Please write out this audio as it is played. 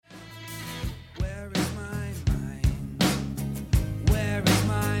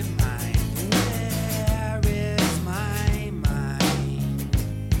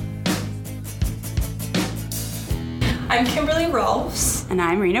I'm Kimberly Rolfs. And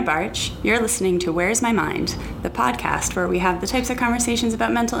I'm Rena Barch. You're listening to Where's My Mind, the podcast where we have the types of conversations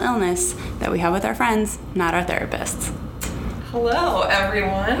about mental illness that we have with our friends, not our therapists. Hello,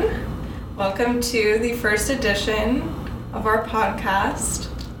 everyone. Welcome to the first edition of our podcast,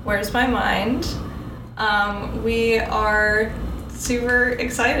 Where's My Mind? We are super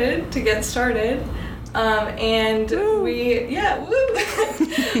excited to get started. And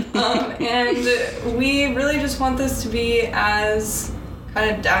we really just want this to be as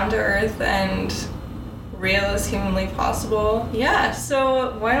kind of down to earth and real as humanly possible. Yeah,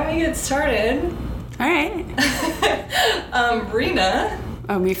 so why don't we get started? All right. Rena.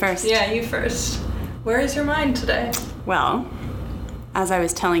 Oh, me first. Yeah, you first. Where is your mind today? Well, as I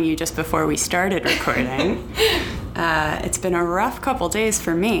was telling you just before we started recording, it's been a rough couple days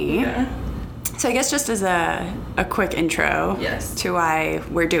for me. Yeah. So I guess just as a quick intro to why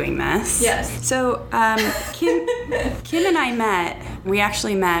we're doing this. Yes. So Kim and I met. We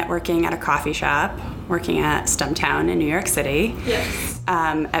actually met working at a coffee shop, working at Stumptown in New York City. Yes.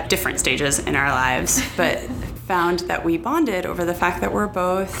 At different stages in our lives, but found that we bonded over the fact that we're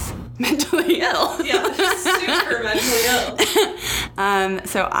both mentally ill. Yeah, super mentally ill.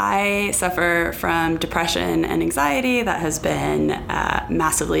 So I suffer from depression and anxiety that has been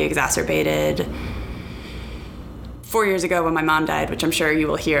massively exacerbated 4 years ago when my mom died, which I'm sure you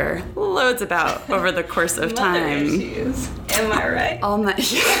will hear loads about over the course of time. Mother issues. Am I right? All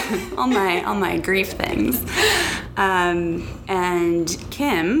my grief things. And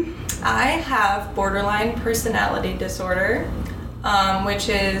Kim, I have borderline personality disorder, which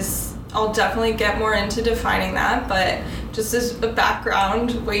is, I'll definitely get more into defining that, but just as a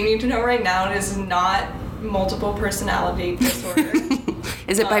background, what you need to know right now, it is not multiple personality disorder.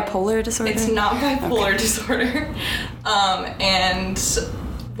 Is it bipolar disorder? It's not bipolar disorder. And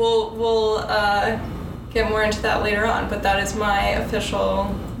we'll get more into that later on, but that is my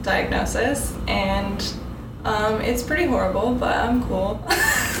official diagnosis, and it's pretty horrible, but I'm cool.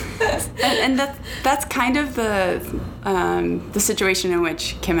 and that's kind of the situation in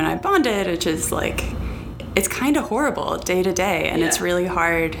which Kim and I bonded, which is like, it's kind of horrible day to day, and it's really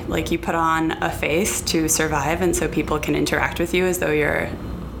hard. Like, you put on a face to survive, and so people can interact with you as though you're,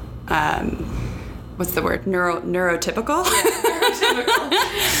 what's the word? Neurotypical? Yeah,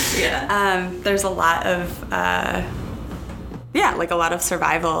 neurotypical. Yeah. There's a lot of, a lot of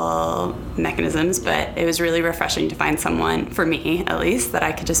survival mechanisms, but it was really refreshing to find someone, for me at least, that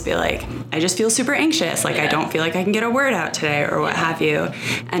I could just be like, I just feel super anxious, like I don't feel like I can get a word out today or what have you.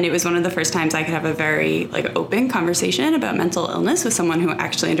 And it was one of the first times I could have a very open conversation about mental illness with someone who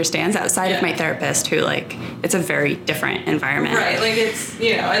actually understands, outside of my therapist, who it's a very different environment. Right, it's,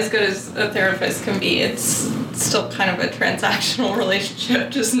 as good as a therapist can be, it's still kind of a transactional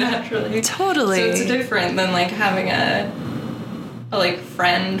relationship, just naturally. Totally. So it's different than having a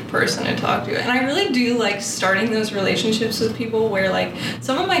friend person to talk to. And I really do like starting those relationships with people where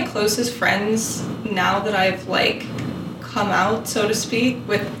some of my closest friends, now that I've come out, so to speak,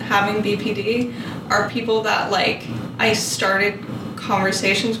 with having BPD, are people that I started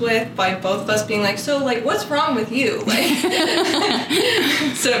conversations with by both of us being so what's wrong with you,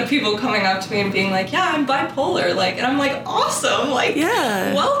 instead of people coming up to me and being yeah, I'm bipolar, and I'm awesome,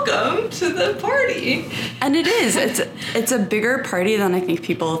 welcome to the party. And it is, it's a bigger party than I think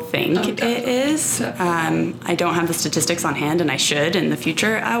people think it is. Definitely. I don't have the statistics on hand, and I should in the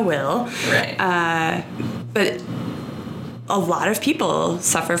future. I will. Right. But a lot of people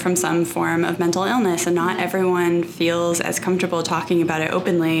suffer from some form of mental illness, and not everyone feels as comfortable talking about it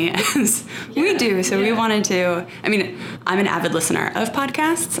openly as we do. So we wanted to, I'm an avid listener of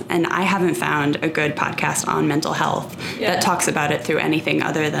podcasts, and I haven't found a good podcast on mental health that talks about it through anything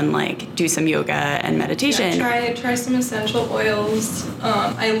other than do some yoga and meditation. Yeah, try some essential oils.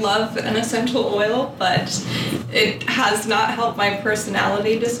 I love an essential oil, but it has not helped my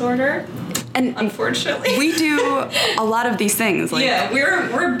personality disorder. And unfortunately, we do a lot of these things.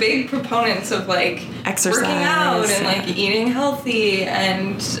 We're big proponents of exercise, working out and eating healthy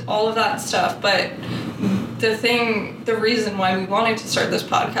and all of that stuff. But the reason why we wanted to start this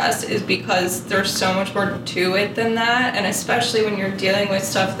podcast is because there's so much more to it than that, and especially when you're dealing with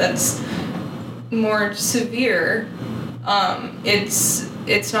stuff that's more severe,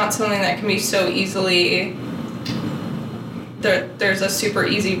 it's not something that can be so easily. There's a super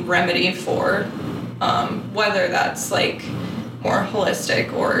easy remedy for, whether that's more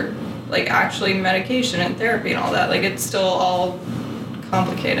holistic or actually medication and therapy and all that. It's still all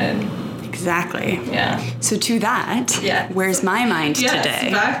complicated. Exactly. Yeah. So to that, where's my mind today?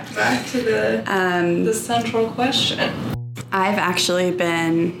 Back to the central question. I've actually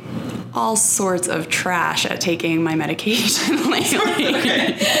been all sorts of trash at taking my medication lately.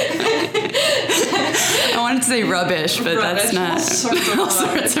 I wanted to say rubbish, but that's not. All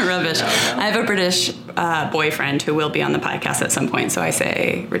sorts of rubbish. No. I have a British boyfriend who will be on the podcast at some point, so I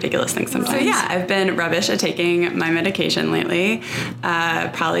say ridiculous things sometimes. So yeah, I've been rubbish at taking my medication lately,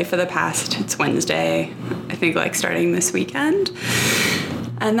 probably for the past, it's Wednesday, I think like starting this weekend.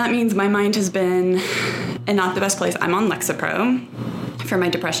 And that means my mind has been in not the best place. I'm on Lexapro for my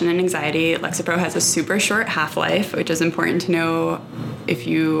depression and anxiety. Lexapro has a super short half-life, which is important to know if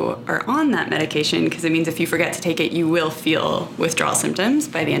you are on that medication, because it means if you forget to take it, you will feel withdrawal symptoms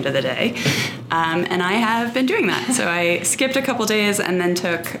by the end of the day. And I have been doing that. So I skipped a couple days and then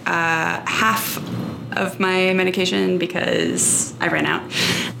took half of my medication because I ran out,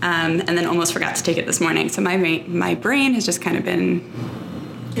 and then almost forgot to take it this morning. So my brain has just kind of been...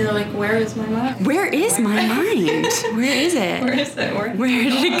 You're like, where is my mind? Where is my mind? Where is it? Where is it? Where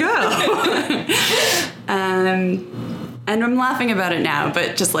did it go? And I'm laughing about it now,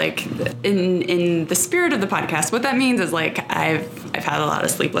 but just like in the spirit of the podcast, what that means is like I've had a lot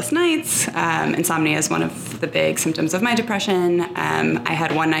of sleepless nights. Insomnia is one of the big symptoms of my depression. I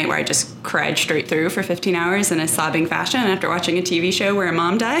had one night where I just cried straight through for 15 hours in a sobbing fashion after watching a TV show where a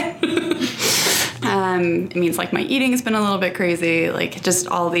mom died. It means like my eating has been a little bit crazy, like just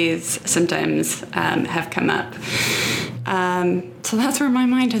all these symptoms have come up. So that's where my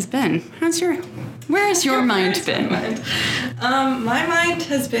mind has been. Where has your mind been? My mind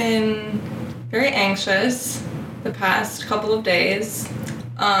has been very anxious the past couple of days.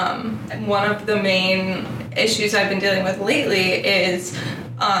 One of the main issues I've been dealing with lately is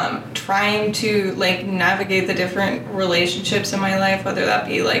trying to like navigate the different relationships in my life, whether that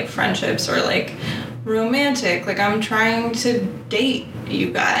be like friendships or like romantic. Like I'm trying to date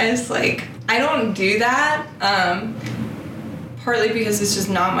you guys. Like I don't do that. Partly because it's just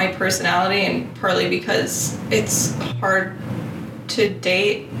not my personality, and partly because it's hard to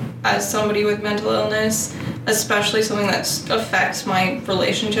date as somebody with mental illness, especially something that affects my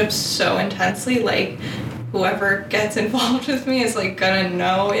relationships so intensely. Like whoever gets involved with me is like gonna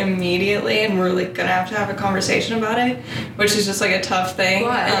know immediately, and we're like gonna have a conversation about it, which is just like a tough thing.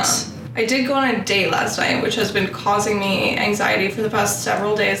 What? I did go on a date last night, which has been causing me anxiety for the past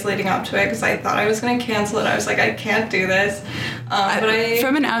several days leading up to it, because I thought I was going to cancel it. I was like, I can't do this.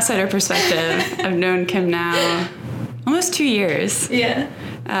 From an outsider perspective, I've known Kim now almost 2 years. Yeah.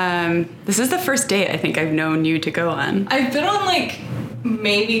 This is the first date I think I've known you to go on. I've been on like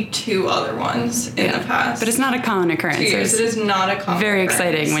maybe 2 other ones in the past. But it's not a common occurrence. 2 years. It is not a common Very occurrence.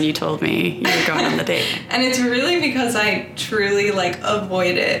 Exciting when you told me you were going on the date. And it's really because I truly like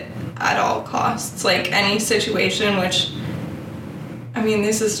avoid it at all costs. Like any situation which, I mean,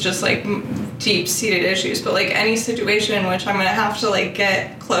 this is just like deep-seated issues, but like any situation in which I'm gonna have to like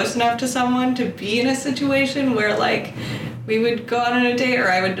get close enough to someone to be in a situation where like we would go out on a date or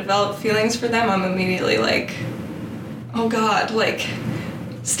I would develop feelings for them, I'm immediately like, oh God, like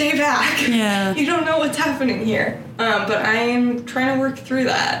stay back. Yeah. You don't know what's happening here. But I'm trying to work through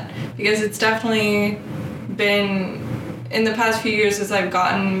that, because it's definitely been in the past few years, as I've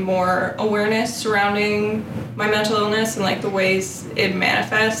gotten more awareness surrounding my mental illness and like the ways it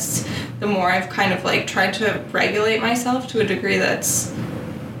manifests, the more I've kind of like tried to regulate myself to a degree that's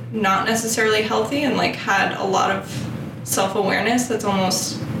not necessarily healthy, and like had a lot of self-awareness that's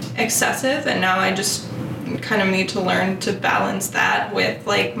almost excessive. And now I just kind of need to learn to balance that with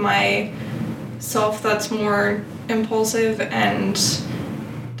like my self that's more impulsive and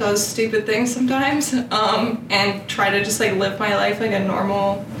does stupid things sometimes, and try to just like live my life like a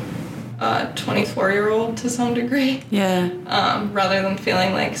normal 24-year-old to some degree. Yeah. Rather than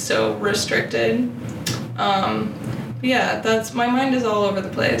feeling like so restricted. But yeah, that's, my mind is all over the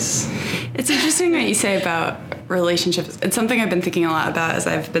place. It's interesting what you say about relationships. It's something I've been thinking a lot about as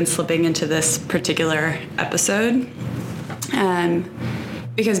I've been slipping into this particular episode.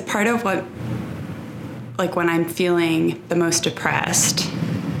 Because part of what, like when I'm feeling the most depressed,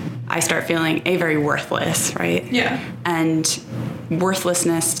 I start feeling very worthless, right? Yeah. And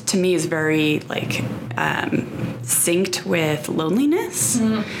worthlessness to me is very like synced with loneliness,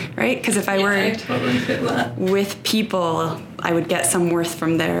 right? Because if I were I totally feel that. With people, I would get some worth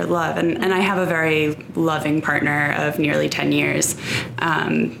from their love. And I have a very loving partner of nearly 10 years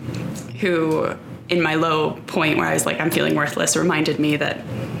who, in my low point where I was like, I'm feeling worthless, reminded me that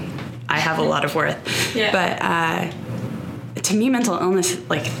I have a lot of worth. Yeah. But to me, mental illness,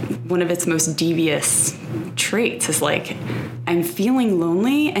 like one of its most devious traits is like I'm feeling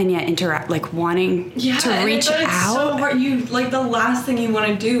lonely and yet wanting to reach out. So hard. You like the last thing you want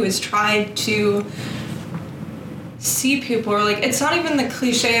to do is try to see people, or like it's not even the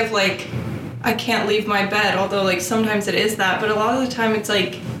cliche of like I can't leave my bed, although like sometimes it is that, but a lot of the time it's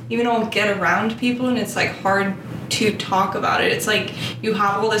like even I'll get around people and it's like hard to talk about it. It's like you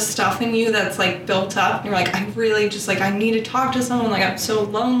have all this stuff in you that's like built up and you're like, I really just like, I need to talk to someone, like I'm so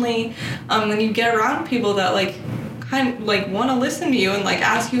lonely. Then you get around people that like kind of like want to listen to you and like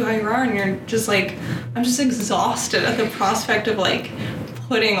ask you how you are, and you're just like, I'm just exhausted at the prospect of like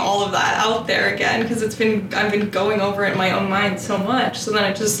putting all of that out there again, because I've been going over it in my own mind so much. So then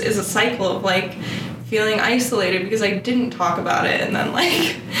it just is a cycle of like feeling isolated because I didn't talk about it, and then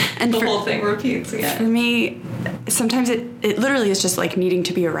like and the whole thing repeats again. For me, sometimes it literally is just like needing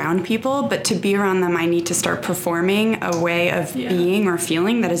to be around people, but to be around them I need to start performing a way of being or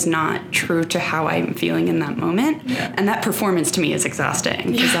feeling that is not true to how I'm feeling in that moment. And that performance to me is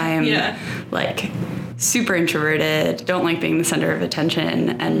exhausting because I am like super introverted, don't like being the center of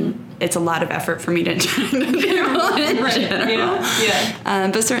attention, and it's a lot of effort for me to do in general.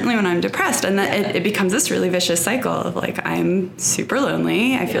 But certainly when I'm depressed, and that it becomes this really vicious cycle of like, I'm super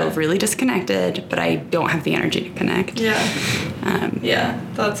lonely, I feel really disconnected, but I don't have the energy to connect.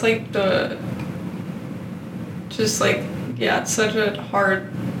 That's like it's such a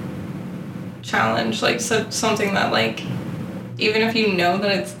hard challenge, like something that like, even if you know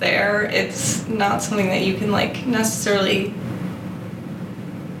that it's there, it's not something that you can like necessarily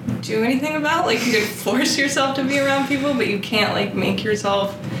do anything about. Like you can force yourself to be around people, but you can't like make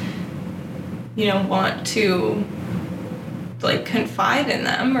yourself, want to like confide in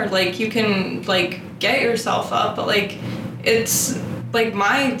them, or like you can like get yourself up, but like it's like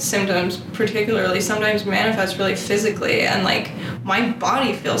my symptoms particularly sometimes manifest really physically, and like my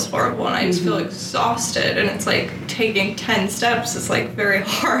body feels horrible and I just feel exhausted, and it's like taking 10 steps is like very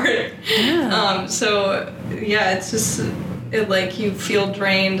hard. It's just it like you feel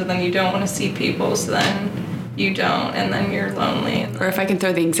drained and then you don't want to see people, so then you don't, and then you're lonely. Or if I can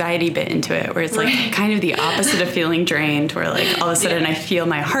throw the anxiety bit into it, where it's like kind of the opposite of feeling drained, where like all of a sudden I feel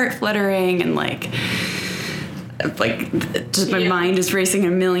my heart fluttering and like just my mind is racing a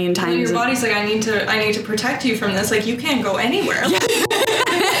million times. And your body's like, I need to protect you from this. Like you can't go anywhere. You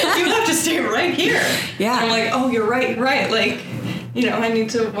have to stay right here. And I'm like, oh, you're right. Like, I need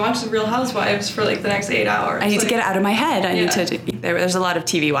to watch The Real Housewives for like the next 8 hours. I need to get out of my head. I need to. There's a lot of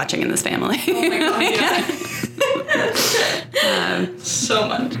TV watching in this family. Oh my god. So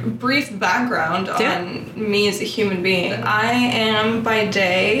much. Brief background on me as a human being. I am by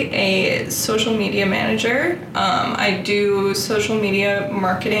day a social media manager. I do social media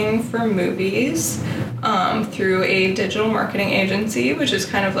marketing for movies through a digital marketing agency, which is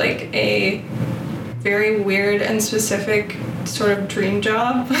kind of like a very weird and specific sort of dream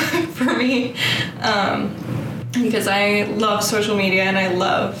job for me, because I love social media and I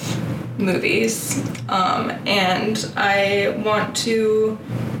love movies, and I want to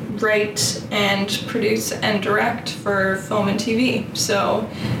write and produce and direct for film and TV. So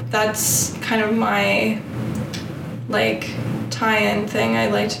that's kind of my like tie-in thing. I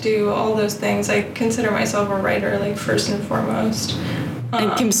like to do all those things. I consider myself a writer, like first and foremost.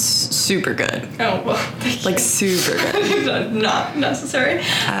 And Kim's super good. Oh, well, like super good. Not necessary.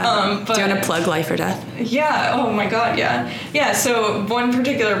 But do you want to plug Life or Death? Yeah. Oh my God. Yeah. Yeah. So one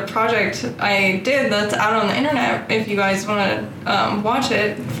particular project I did that's out on the internet, if you guys want to watch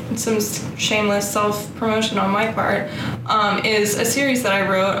it, some shameless self-promotion on my part, is a series that I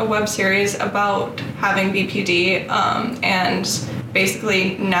wrote, a web series about having BPD, and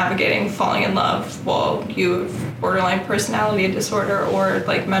basically navigating falling in love while you have borderline personality disorder or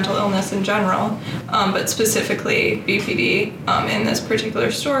like mental illness in general, but specifically BPD in this particular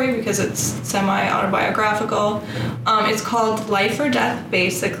story because it's semi-autobiographical. It's called Life or Death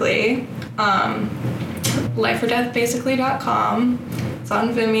Basically. lifeordeathbasically.com. It's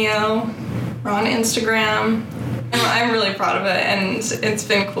on Vimeo. We're on Instagram. I'm really proud of it, and it's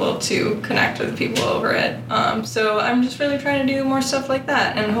been cool to connect with people over it. So I'm just really trying to do more stuff like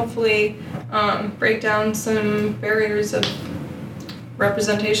that, and hopefully break down some barriers of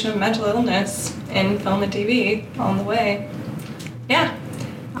representation of mental illness in film and TV on the way. Yeah.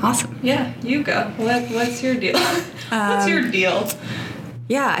 Awesome. Yeah, you go. What's your deal? What's your deal?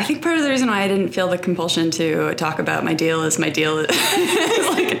 Yeah, I think part of the reason why I didn't feel the compulsion to talk about my deal is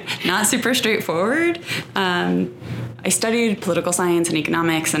like not super straightforward. I studied political science and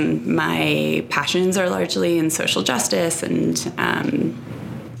economics, and my passions are largely in social justice and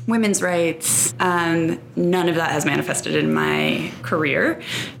women's rights. None of that has manifested in my career,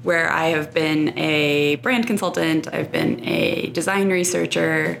 where I have been a brand consultant, I've been a design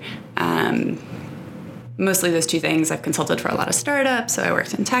researcher, mostly those two things. I've consulted for a lot of startups, so I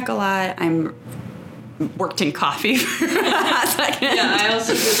worked in tech a lot. I'm worked in coffee for a second. Yeah, I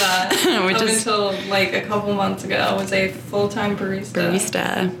also did that. Until like a couple months ago, I was a full-time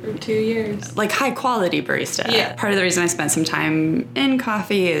barista for 2 years. Like high quality barista. Yeah. Part of the reason I spent some time in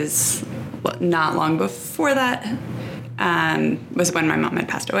coffee is not long before that was when my mom had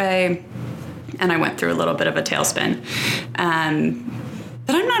passed away, and I went through a little bit of a tailspin.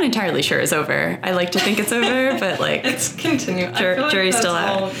 That I'm not entirely sure is over. I like to think it's over, but like it's continuing. Jury's still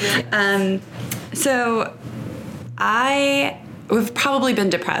out. So I've probably been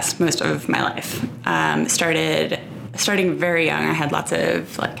depressed most of my life. Starting very young, I had lots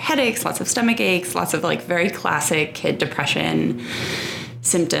of like headaches, lots of stomach aches, lots of like very classic kid depression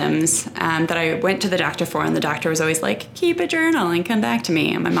symptoms that I went to the doctor for, and the doctor was always like, keep a journal and come back to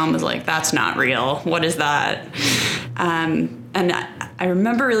me. And my mom was like, that's not real. What is that? And I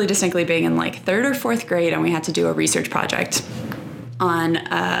remember really distinctly being in like 3rd or 4th grade, and we had to do a research project on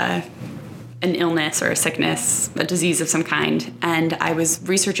an illness or a sickness, a disease of some kind. And I was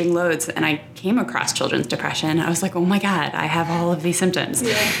researching loads, and I came across children's depression. I was like, oh my God, I have all of these symptoms,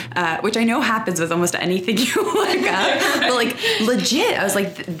 which I know happens with almost anything you look up. But like legit, I was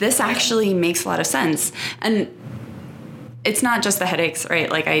like, this actually makes a lot of sense. And it's not just the headaches, right?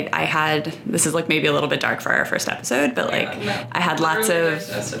 Like I had, this is like maybe a little bit dark for our first episode, but like I had lots of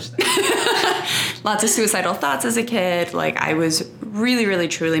suicidal thoughts as a kid. Like I was really, really,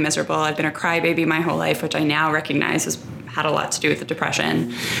 truly miserable. I've been a crybaby my whole life, which I now recognize has had a lot to do with the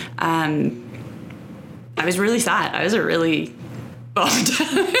depression. I was really sad. I was a really bummed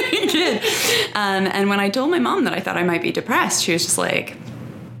kid. And when I told my mom that I thought I might be depressed, she was just like,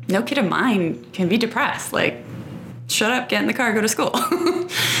 no kid of mine can be depressed. Like, shut up, get in the car, go to school.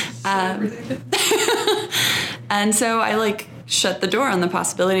 And so I like shut the door on the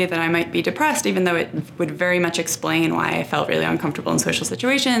possibility that I might be depressed, even though it would very much explain why I felt really uncomfortable in social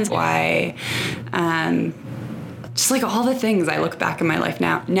situations, why, just like all the things I look back in my life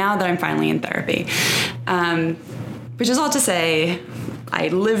now that I'm finally in therapy. Which is all to say, I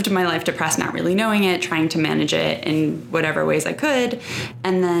lived my life depressed, not really knowing it, trying to manage it in whatever ways I could.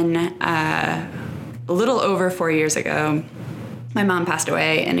 And then, a little over 4 years ago, my mom passed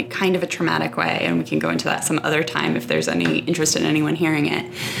away in a kind of a traumatic way, and we can go into that some other time if there's any interest in anyone hearing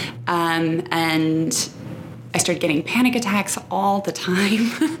it. And I started getting panic attacks all the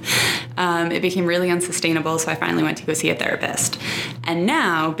time. It became really unsustainable, so I finally went to go see a therapist. And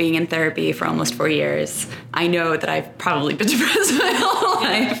now, being in therapy for almost 4 years, I know that I've probably been depressed my whole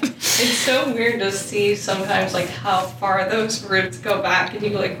life. It's so weird to see sometimes like how far those roots go back, and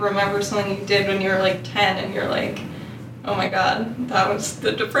you like remember something you did when you were like 10, and you're like, oh my God, that was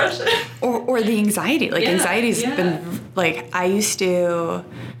the depression. Or the anxiety. Like anxiety's been like, I used to,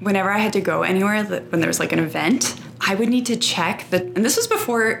 whenever I had to go anywhere, when there was like an event, I would need to check and this was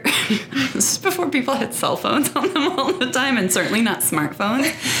before people had cell phones on them all the time, and certainly not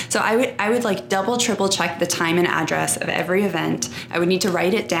smartphones. So I would like double, triple check the time and address of every event. I would need to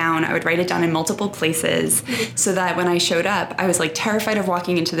write it down. I would write it down in multiple places so that when I showed up, I was like terrified of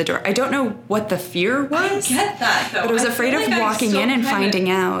walking into the door. I don't know what the fear was. I get that though. But I was afraid of walking in and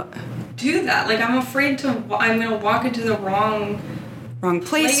finding out. Do that. Like I'm afraid I'm going to walk into the wrong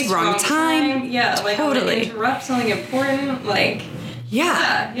place, wrong time. Yeah, like totally. I'm going to interrupt something important. Like,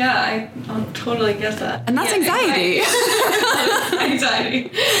 I totally get that. And that's anxiety.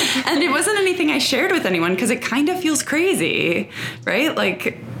 Anxiety. And it wasn't anything I shared with anyone because it kind of feels crazy, right?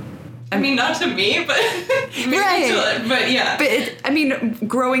 Like, I mean, not to me, but right. But yeah. But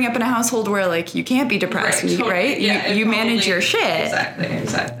growing up in a household where like you can't be depressed, right? Totally. Right? Yeah, you manage your shit.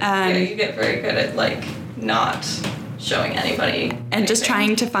 Exactly. You get very good at like not showing anybody and anything. Just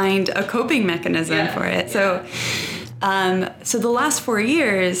trying to find a coping mechanism for it. So the last 4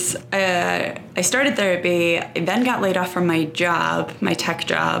 years, I started therapy, I then got laid off from my job, my tech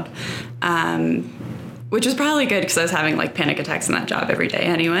job, which was probably good because I was having like panic attacks in that job every day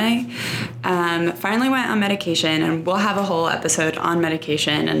anyway. Finally went on medication, and we'll have a whole episode on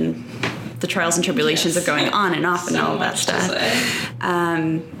medication and the trials and tribulations of going on and off and all that stuff.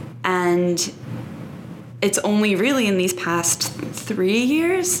 And it's only really in these past 3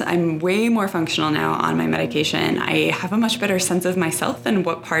 years, I'm way more functional now on my medication. I have a much better sense of myself and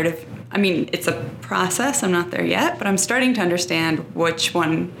what part of, it's a process, I'm not there yet, but I'm starting to understand which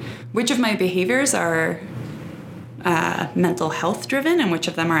of my behaviors are mental health driven and which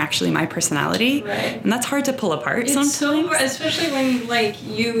of them are actually my personality. Right. And that's hard to pull apart sometimes. So hard, especially when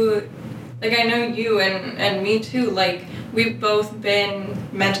I know you and me too, like we've both been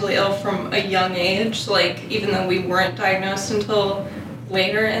mentally ill from a young age, like even though we weren't diagnosed until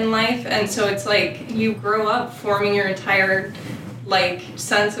later in life. And so it's like you grow up forming your entire like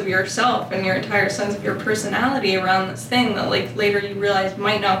sense of yourself and your entire sense of your personality around this thing that like later you realize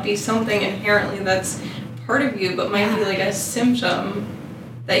might not be something inherently that's part of you, but might be like a symptom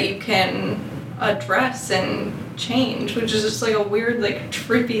that you can address and change, which is just like a weird, like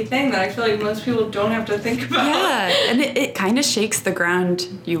trippy thing that I feel like most people don't have to think about. Yeah, and it kind of shakes the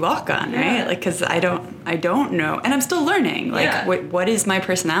ground you walk on, right? Like, because I don't know, and I'm still learning. Like, what is my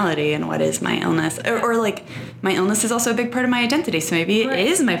personality and what is my illness, or like my illness is also a big part of my identity. So maybe it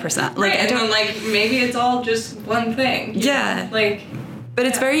is my personality. Like, and then like maybe it's all just one thing. You know? Like. But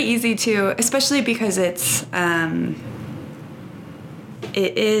it's very easy to, especially because it's,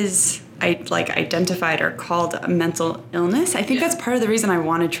 it is identified or called a mental illness. I think that's part of the reason I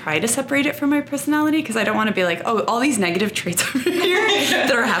want to try to separate it from my personality, because I don't want to be like, oh, all these negative traits over here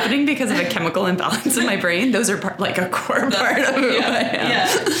that are happening because of a chemical imbalance in my brain, those are like a core part of who I am. Yeah,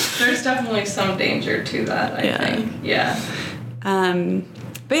 there's definitely some danger to that, I think. Yeah.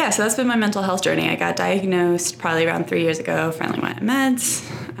 But yeah, so that's been my mental health journey. I got diagnosed probably around 3 years ago, finally went on meds,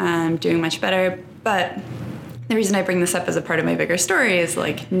 doing much better. But the reason I bring this up as a part of my bigger story is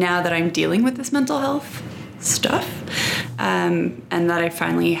like now that I'm dealing with this mental health stuff, and that I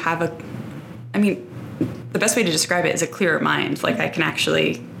finally have the best way to describe it is a clearer mind. Like I can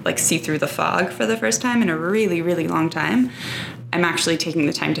actually like see through the fog for the first time in a really, really long time. I'm actually taking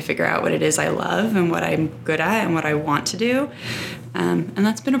the time to figure out what it is I love and what I'm good at and what I want to do. And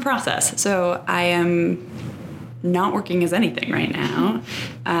that's been a process. So I am not working as anything right now,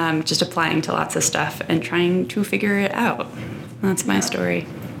 just applying to lots of stuff and trying to figure it out. That's my story.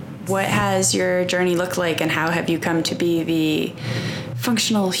 What has your journey looked like, and how have you come to be the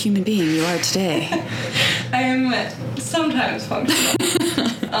functional human being you are today? I am sometimes functional.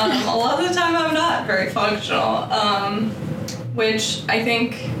 A lot of the time I'm not very functional, which I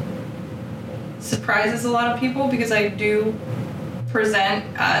think surprises a lot of people because I do present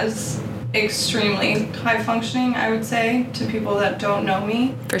as extremely high functioning, I would say, to people that don't know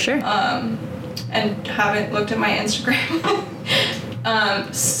me. For sure. And haven't looked at my Instagram.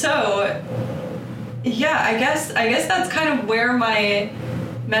 So yeah, I guess that's kind of where my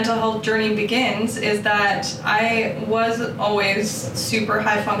mental health journey begins, is that I was always super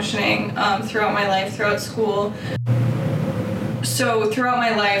high functioning throughout my life, throughout school. So throughout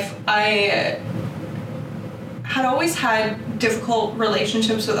my life, I had always had difficult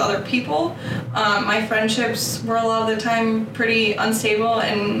relationships with other people. My friendships were a lot of the time pretty unstable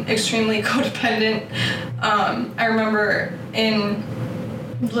and extremely codependent. I remember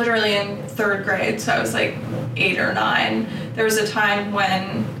literally in third grade, so I was like 8 or 9, there was a time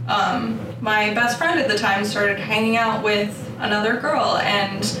when my best friend at the time started hanging out with another girl,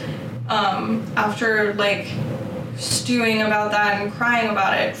 and after like stewing about that and crying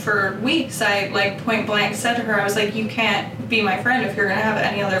about it for weeks, I like point blank said to her, I was like, you can't be my friend if you're gonna have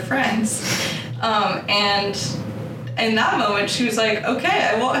any other friends. And in that moment she was like, okay,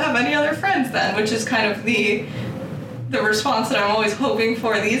 I won't have any other friends then, which is kind of the response that I'm always hoping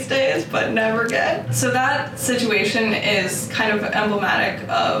for these days but never get. So that situation is kind of emblematic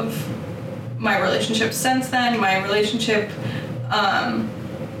of my relationship since then, my relationship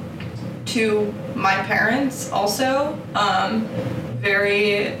to my parents also,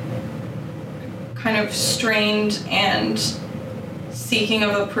 very kind of strained and seeking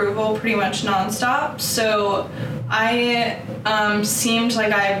of approval pretty much nonstop. So I seemed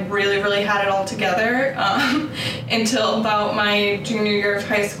like I really, really had it all together until about my junior year of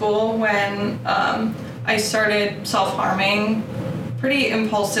high school, when I started self-harming pretty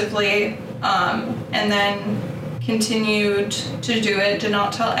impulsively, and then continued to do it, did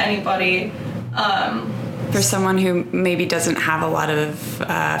not tell anybody. For someone who maybe doesn't have a lot of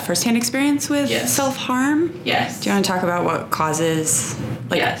firsthand experience with self-harm? Yes. Do you want to talk about what causes,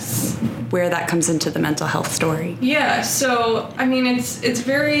 where that comes into the mental health story? Yeah, so, I mean, it's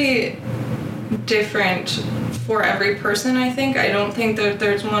very different for every person, I think. I don't think that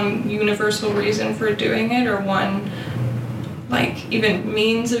there's one universal reason for doing it, or one, like, even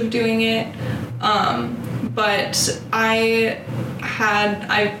means of doing it. But I've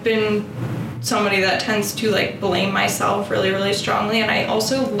been somebody that tends to like blame myself really, really strongly, and I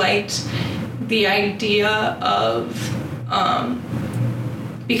also liked the idea of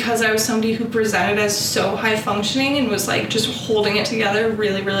because I was somebody who presented as so high functioning and was like just holding it together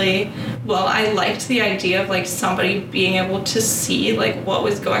really, really well, I liked the idea of like somebody being able to see like what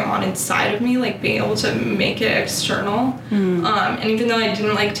was going on inside of me, like being able to make it external. And even though I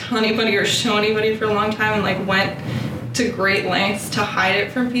didn't like tell anybody or show anybody for a long time and like went to great lengths to hide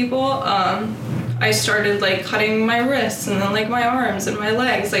it from people, I started like cutting my wrists and then like my arms and my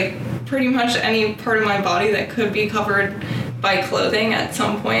legs, like pretty much any part of my body that could be covered by clothing at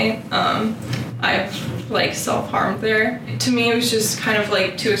some point. I've like self-harmed there. To me, it was just kind of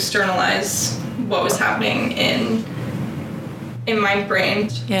like to externalize what was happening in my brain.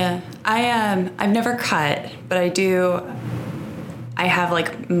 Yeah. I've never cut, but I have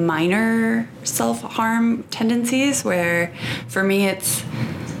like minor self-harm tendencies where for me it's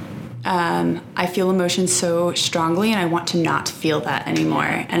I feel emotions so strongly and I want to not feel that anymore.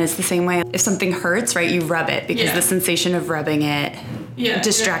 And it's the same way if something hurts, right, you rub it because the sensation of rubbing it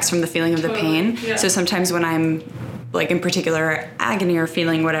distracts from the feeling of the pain. Yeah. So sometimes when I'm like in particular agony or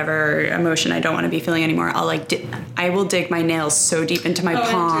feeling whatever emotion I don't want to be feeling anymore, I'll like I will dig my nails so deep into my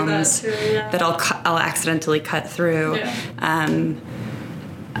palms that I'll accidentally cut through. Yeah.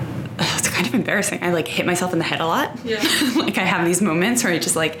 It's kind of embarrassing. I like hit myself in the head a lot. Yeah. Like I have these moments where I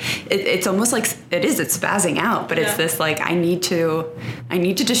just like it's almost like it's spazzing out, but it's this like I need to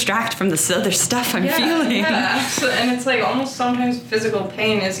distract from this other stuff I'm feeling. Yeah. So, and it's like almost sometimes physical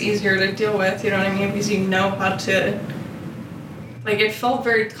pain is easier to deal with, you know what I mean? Because you know how to, like, it felt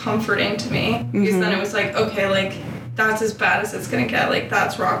very comforting to me because then it was like, okay, like that's as bad as it's gonna get, like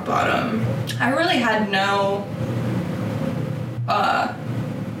that's rock bottom. I really had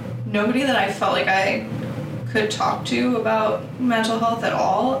nobody that I felt like I could talk to about mental health at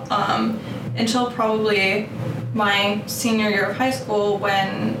all until probably my senior year of high school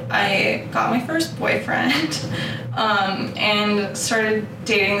when I got my first boyfriend and started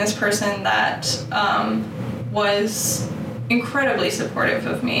dating this person that was incredibly supportive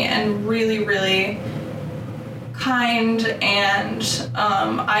of me and really, really kind, and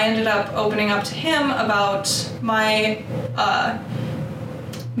I ended up opening up to him about my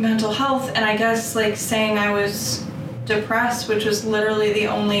mental health, and I guess like saying I was depressed, which was literally the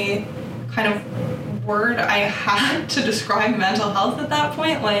only kind of word I had to describe mental health at that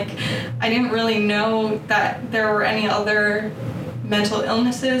point. Like I didn't really know that there were any other mental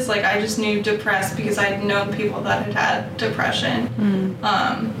illnesses. Like I just knew depressed because I'd known people that had had depression.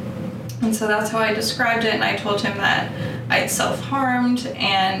 And so that's how I described it, and I told him that I'd self-harmed,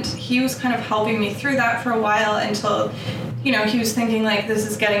 and he was kind of helping me through that for a while until, you know, he was thinking like this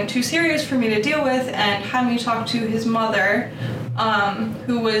is getting too serious for me to deal with, and had me talk to his mother,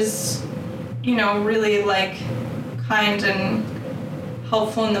 who was, you know, really like kind and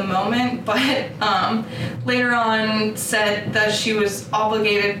helpful in the moment, but later on said that she was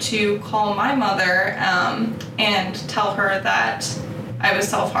obligated to call my mother and tell her that I was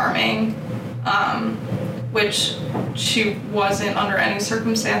self-harming, which she wasn't under any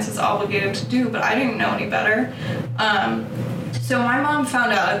circumstances obligated to do, but I didn't know any better. So my mom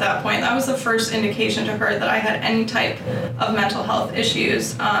found out at that point. That was the first indication to her that I had any type of mental health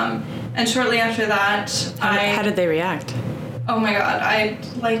issues. And shortly after that, How did they react? Oh my God,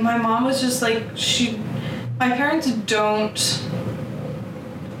 my mom was just like, my parents don't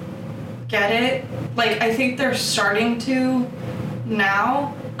get it. Like, I think they're starting to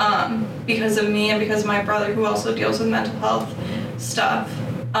now, because of me and because of my brother who also deals with mental health stuff.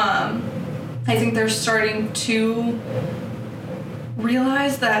 I think they're starting to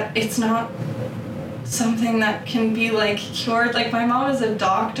realize that it's not something that can be like cured. Like my mom is a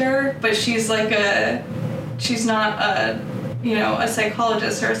doctor, but she's not a, you know, a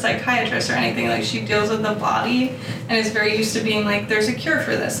psychologist or a psychiatrist or anything. Like she deals with the body and is very used to being like, there's a cure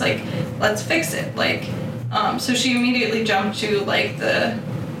for this, like let's fix it. Like so she immediately jumped to like the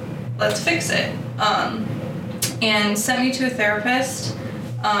let's fix it, and sent me to a therapist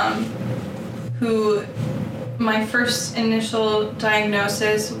who my first initial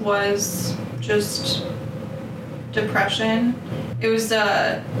diagnosis was just depression. It was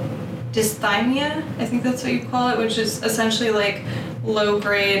dysthymia, I think that's what you call it, which is essentially like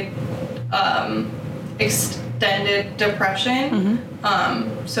low-grade extended depression.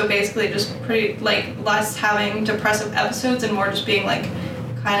 So basically just pretty like less having depressive episodes and more just being like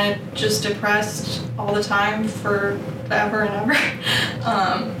kind of just depressed all the time forever and ever.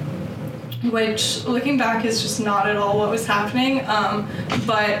 Which looking back is just not at all what was happening.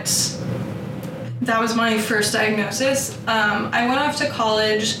 But that was my first diagnosis. I went off to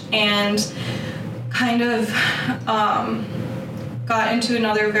college and kind of got into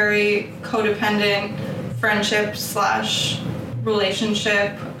another very codependent friendship /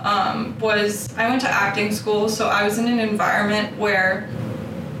 relationship. I went to acting school, so I was in an environment where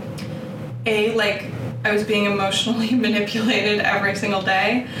I was being emotionally manipulated every single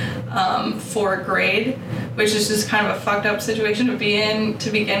day for a grade, which is just kind of a fucked up situation to be in to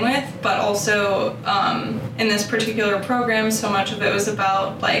begin with. But also in this particular program, so much of it was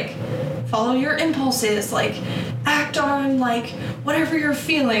about like follow your impulses, like act on, like, whatever you're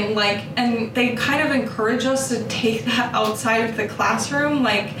feeling, like, and they kind of encourage us to take that outside of the classroom,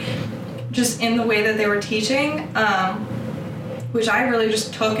 like, just in the way that they were teaching, which I really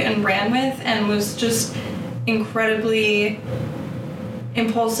just took and ran with, and was just incredibly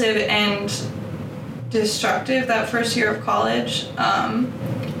impulsive and destructive that first year of college.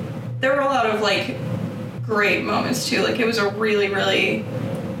 There were a lot of, like, great moments too. Like, it was a really, really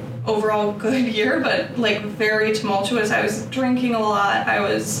overall good year, but, like, very tumultuous. I was drinking a lot. I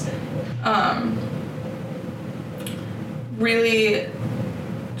was really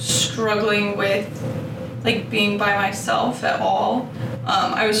struggling with, like, being by myself at all.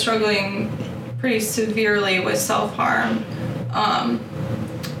 I was struggling pretty severely with self-harm.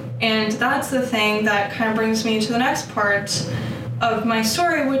 And that's the thing that kind of brings me to the next part of my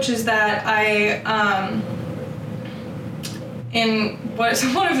story, which is that I, in what's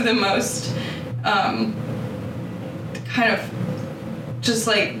one of the most kind of just,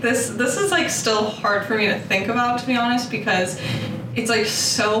 like, this is, like, still hard for me to think about, to be honest, because it's, like,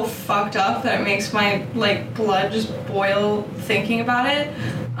 so fucked up that it makes my, like, blood just boil thinking about it.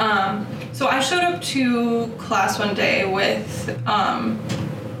 So I showed up to class one day with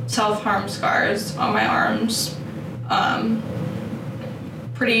self-harm scars on my arms.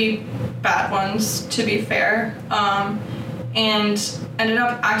 Pretty bad ones, to be fair. And ended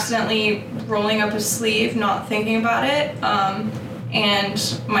up accidentally rolling up a sleeve, not thinking about it.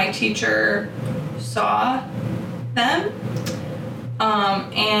 And my teacher saw them.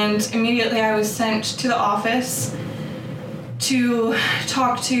 And immediately I was sent to the office to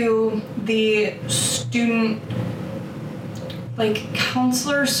talk to the student, like,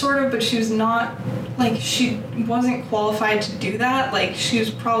 counselor, sort of, but she was not, like, she wasn't qualified to do that. Like, she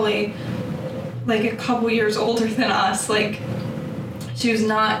was probably, like, a couple years older than us. Like, she was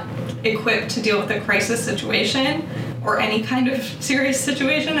not equipped to deal with a crisis situation or any kind of serious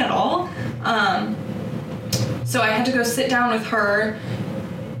situation at all. So I had to go sit down with her,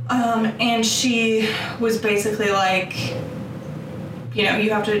 and she was basically like, you know, you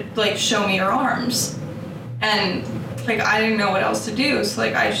have to, like, show me your arms. And, like, I didn't know what else to do, so,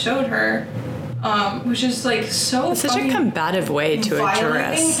 like, I showed her, which is, like, so It's such a combative way to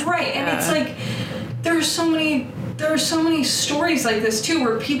address. Right, and it's like, there are so many stories like this too,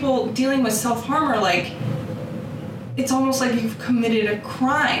 where people dealing with self-harm are like, it's almost like you've committed a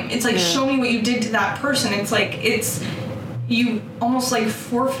crime. It's like, show me what you did to that person. It's like, you almost, like,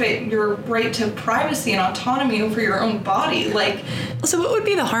 forfeit your right to privacy and autonomy over your own body. Like, so what would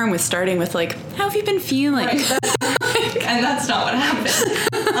be the harm with starting with, like, how have you been feeling? Right, and that's not what happened.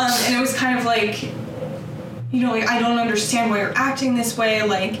 And it was kind of like, you know, like, I don't understand why you're acting this way.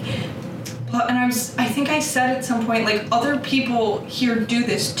 Like, and I think I said at some point, like, other people here do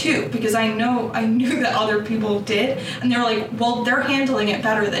this too, because I knew that other people did, and they were like, well, they're handling it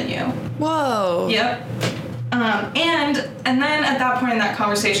better than you. Whoa. Yep. And then at that point in that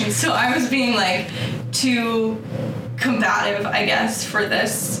conversation, so I was being, like, too combative, I guess, for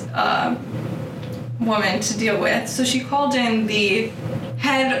this woman to deal with. So she called in the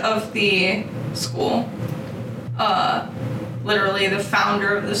head of the school, literally the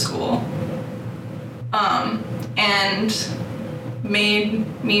founder of the school, and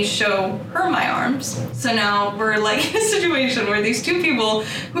made me show her my arms. So now we're, like, in a situation where these two people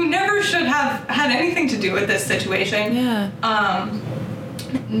who never should have had anything to do with this situation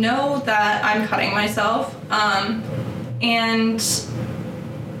know that I'm cutting myself, and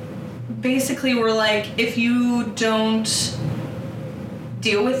basically we're like, if you don't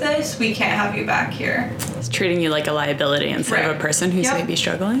deal with this, we can't have you back here. It's treating you like a liability instead of a person who's maybe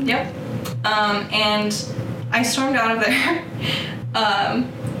struggling. Yep. And I stormed out of there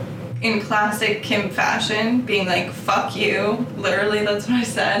in classic Kim fashion, being like, fuck you. Literally, that's what I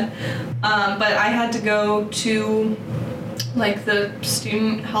said. But I had to go to, like, the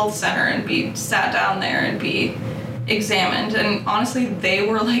student health center and be sat down there and be examined. And honestly, they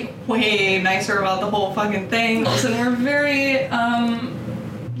were, like, way nicer about the whole fucking thing, and were very,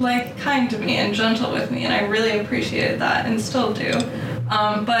 like, kind to me and gentle with me, and I really appreciated that and still do.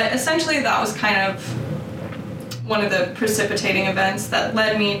 But essentially that was kind of one of the precipitating events that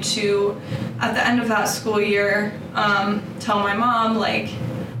led me to, at the end of that school year, tell my mom, like,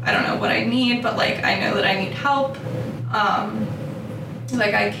 I don't know what I need, but, like, I know that I need help.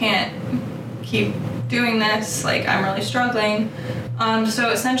 Like, I can't keep doing this. Like, I'm really struggling.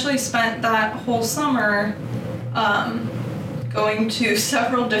 So essentially spent that whole summer going to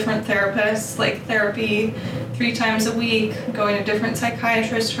several different therapists, like therapy 3 times a week, going to different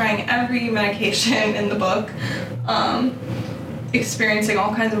psychiatrists, trying every medication in the book, experiencing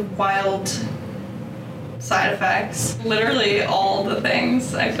all kinds of wild side effects, literally all the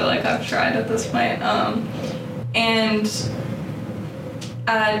things I feel like I've tried at this point. And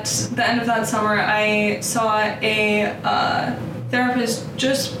at the end of that summer, I saw a therapist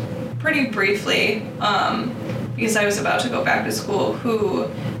just pretty briefly, because I was about to go back to school, who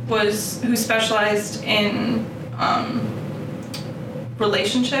specialized in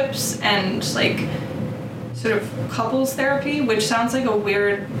relationships and like sort of couples therapy, which sounds like a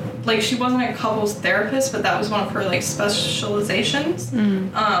weird, like she wasn't a couples therapist, but that was one of her like specializations,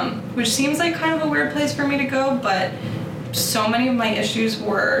 which seems like kind of a weird place for me to go, but so many of my issues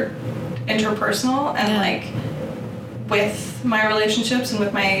were interpersonal and like with my relationships and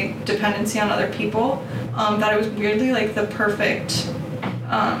with my dependency on other people, that it was weirdly like the perfect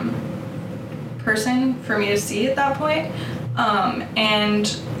person for me to see at that point.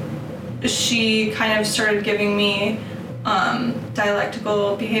 And she kind of started giving me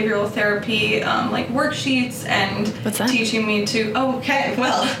dialectical behavioral therapy like worksheets and teaching me to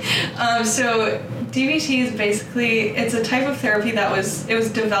so DBT is basically, it's a type of therapy that was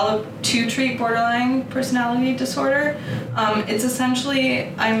developed to treat borderline personality disorder. It's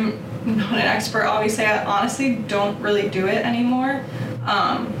essentially, I'm not an expert, obviously. I honestly don't really do it anymore.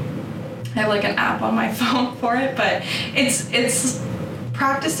 I have like an app on my phone for it, but it's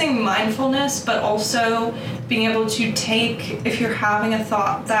practicing mindfulness, but also being able to take, if you're having a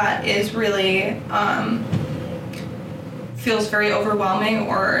thought that is really feels very overwhelming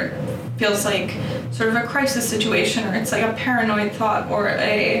or feels like sort of a crisis situation, or it's like a paranoid thought or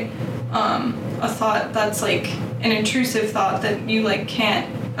a thought that's like an intrusive thought that you like can't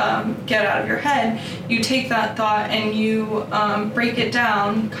get out of your head, you take that thought and you break it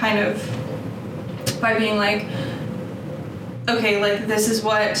down kind of by being like, okay, like this is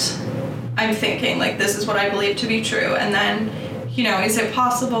what I'm thinking, like this is what I believe to be true, and then, you know, is it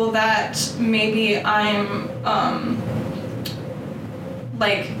possible that maybe I'm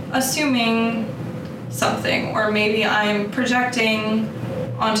like assuming something, or maybe I'm projecting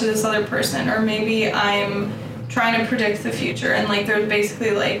onto this other person, or maybe I'm trying to predict the future, and like there's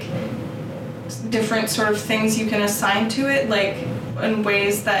basically like different sort of things you can assign to it, like in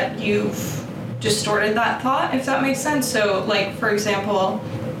ways that you've distorted that thought, if that makes sense. So like, for example,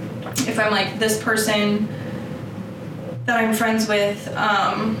 if I'm like, this person that I'm friends with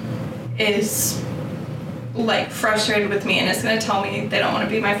is like frustrated with me and is going to tell me they don't want to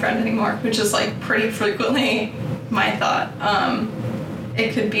be my friend anymore, which is like pretty frequently my thought.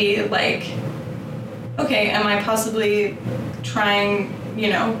 It could be like, okay, am I possibly trying, you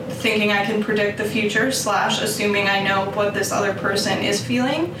know, thinking I can predict the future / assuming I know what this other person is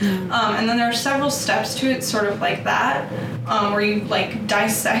feeling. And then there are several steps to it, sort of like that, where you like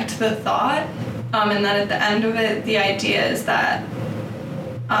dissect the thought, and then at the end of it, the idea is that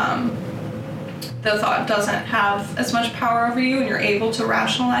the thought doesn't have as much power over you and you're able to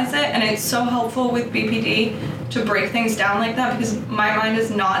rationalize it. And it's so helpful with BPD to break things down like that, because my mind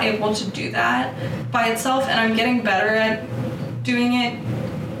is not able to do that by itself, and I'm getting better at doing it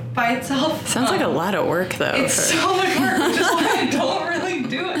by itself. Sounds like a lot of work, though. It's so much work, which is why I don't really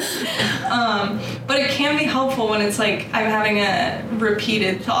do it. But it can be helpful when it's like I'm having a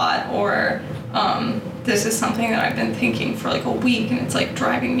repeated thought, or this is something that I've been thinking for like a week and it's like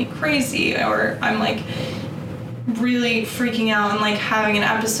driving me crazy, or I'm like really freaking out and like having an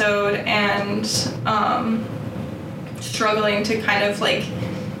episode and struggling to kind of like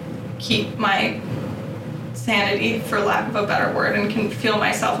keep my sanity, for lack of a better word, and can feel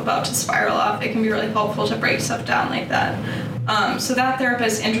myself about to spiral off. It can be really helpful to break stuff down like that. So that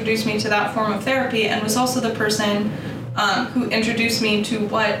therapist introduced me to that form of therapy, and was also the person who introduced me to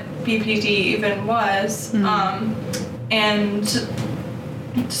what BPD even was. And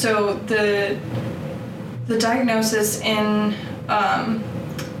so the diagnosis in, I'm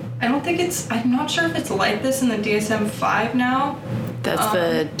not sure if it's like this in the DSM-5 now. That's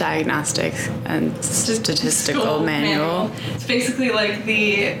the Diagnostic and Statistical Manual. It's basically like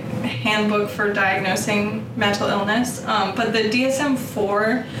the handbook for diagnosing mental illness. But the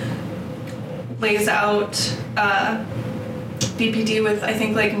DSM-4 lays out BPD with, I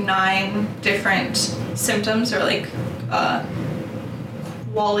think, like 9 different symptoms, or like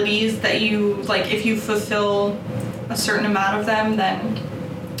qualities that you, like, if you fulfill a certain amount of them, then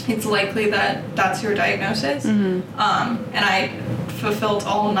it's likely that that's your diagnosis. And I fulfilled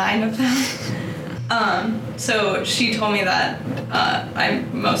all 9 of them. So she told me that I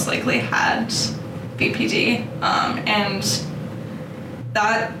most likely had BPD, and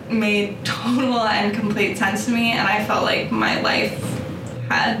that made total and complete sense to me, and I felt like my life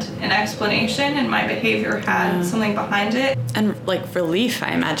had an explanation and my behavior had something behind it. And like relief,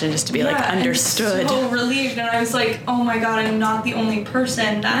 I imagine, just to be like understood. So relieved, and I was like, oh my God, I'm not the only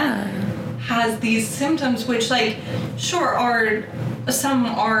person that has these symptoms, which like sure some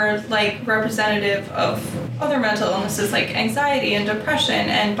are like representative of other mental illnesses like anxiety and depression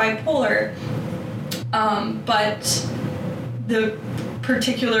and bipolar, but the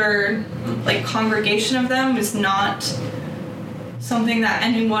particular like congregation of them was not something that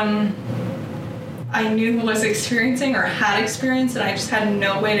anyone I knew was experiencing or had experienced, and I just had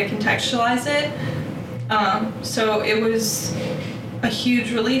no way to contextualize it. So it was a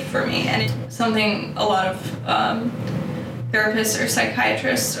huge relief for me, and it's something a lot of therapists or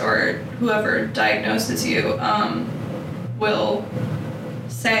psychiatrists or whoever diagnoses you will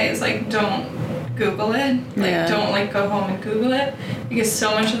say is like, don't Google it. Like, don't like go home and Google it, because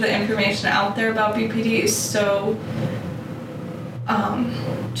so much of the information out there about BPD is so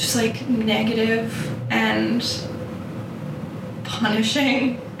just like negative and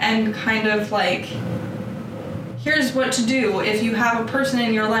punishing and kind of like, here's what to do if you have a person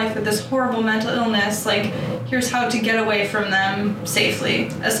in your life with this horrible mental illness, like here's how to get away from them safely,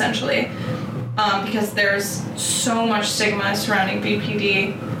 essentially, because there's so much stigma surrounding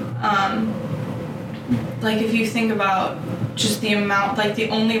BPD. Like if you think about just the amount, like the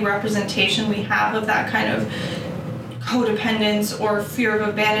only representation we have of that kind of codependence or fear of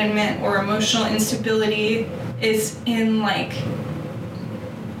abandonment or emotional instability is in like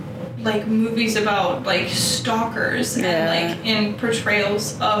movies about like stalkers and like in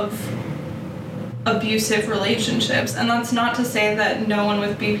portrayals of abusive relationships. And that's not to say that no one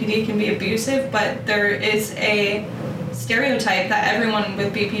with BPD can be abusive, but there is a stereotype that everyone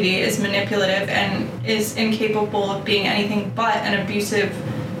with BPD is manipulative and is incapable of being anything but an abusive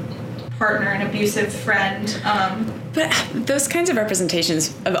partner, an abusive friend. But those kinds of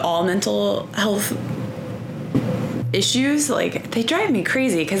representations of all mental health issues, like, they drive me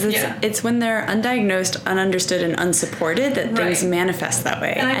crazy, because it's when they're undiagnosed, ununderstood, and unsupported that things manifest that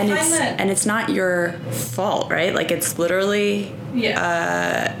way. And it's not your fault, right? Like, it's literally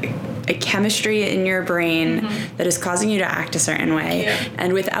a chemistry in your brain that is causing you to act a certain way.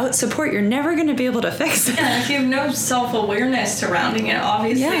 And without support, you're never going to be able to fix it. If you have no self-awareness surrounding it,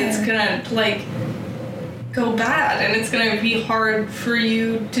 obviously it's going to, like, go bad, and it's going to be hard for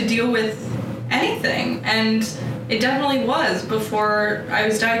you to deal with anything. And it definitely was before I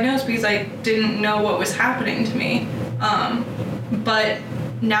was diagnosed, because I didn't know what was happening to me. But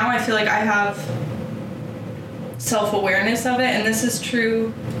now I feel like I have self-awareness of it, and this is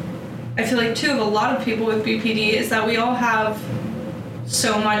true, I feel like, too, of a lot of people with BPD, is that we all have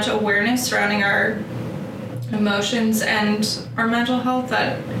so much awareness surrounding our emotions and our mental health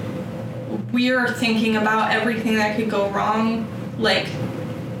that we are thinking about everything that could go wrong, like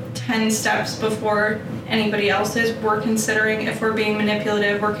 10 steps before anybody else is. We're considering if we're being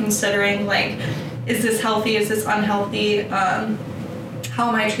manipulative, we're considering, like, is this healthy, is this unhealthy, how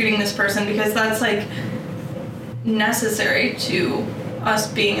am I treating this person, because that's, like, necessary to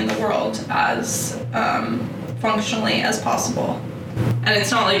us being in the world as functionally as possible. And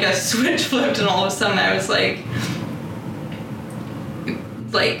it's not like a switch flipped and all of a sudden I was like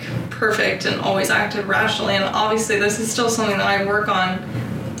perfect and always acted rationally, and obviously this is still something that I work on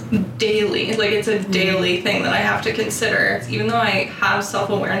daily. Like, it's a daily thing that I have to consider. Even though I have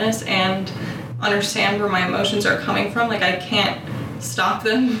self-awareness and understand where my emotions are coming from, like, I can't stop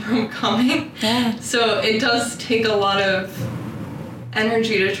them from coming. So it does take a lot of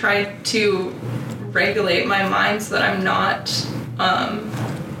energy to try to regulate my mind so that I'm not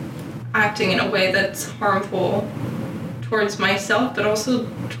acting in a way that's harmful towards myself, but also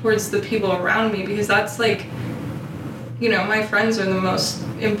towards the people around me, because that's, like, you know, my friends are the most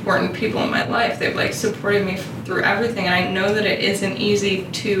important people in my life. They've, like, supported me through everything, and I know that it isn't easy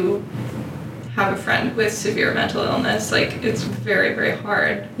to have a friend with severe mental illness. Like, it's very, very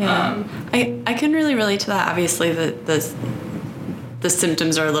hard. I can really relate to that. Obviously, the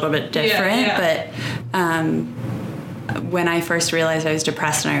symptoms are a little bit different, but when I first realized I was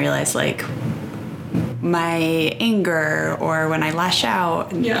depressed, and I realized, like, my anger or when I lash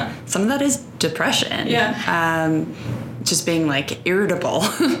out, some of that is depression. Just being, like, irritable.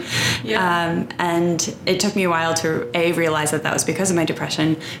 And it took me a while to realize that was because of my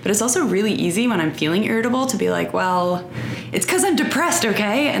depression, but it's also really easy when I'm feeling irritable to be like, well, it's because I'm depressed,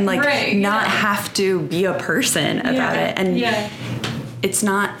 okay? And, like, not have to be a person about it. And it's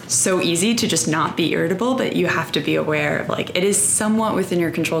not so easy to just not be irritable, but you have to be aware of, like, it is somewhat within your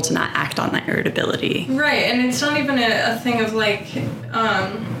control to not act on that irritability. Right, and it's not even a thing of, like,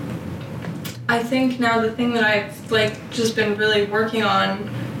 I think now the thing that I've like just been really working on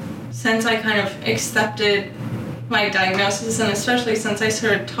since I kind of accepted my diagnosis, and especially since I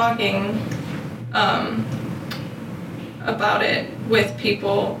started talking about it with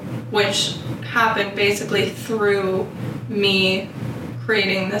people, which happened basically through me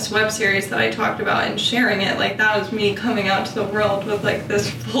creating this web series that I talked about and sharing it. Like, that was me coming out to the world with like this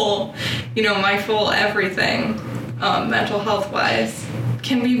full, you know, my full everything, mental health wise,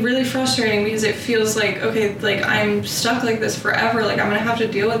 can be really frustrating because it feels like, okay, like I'm stuck like this forever. Like, I'm gonna have to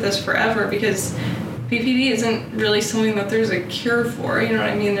deal with this forever because BPD isn't really something that there's a cure for, you know what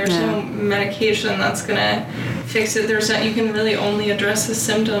I mean? There's no medication that's gonna fix it. You can really only address the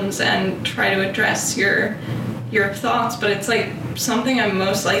symptoms and try to address your thoughts, but it's like something I'm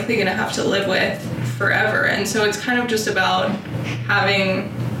most likely gonna have to live with forever. And so it's kind of just about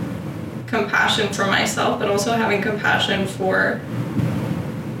having compassion for myself, but also having compassion for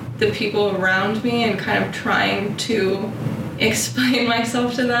the people around me and kind of trying to explain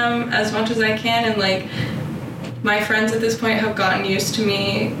myself to them as much as I can. And like, my friends at this point have gotten used to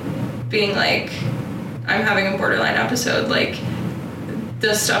me being like, I'm having a borderline episode. Like,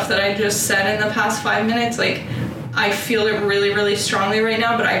 the stuff that I just said in the past 5 minutes, like, I feel it really, really strongly right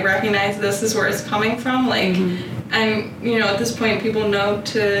now, but I recognize this is where it's coming from. Like, and, you know, at this point, people know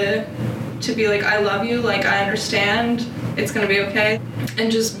to be like, I love you, like, I understand, it's gonna be okay.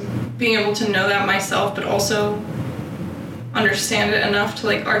 And just being able to know that myself, but also understand it enough to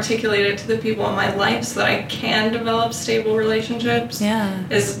like articulate it to the people in my life so that I can develop stable relationships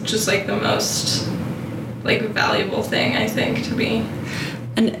is just like the most like valuable thing, I think, to me.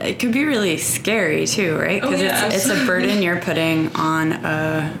 And it could be really scary too, right? Because it's a burden you're putting on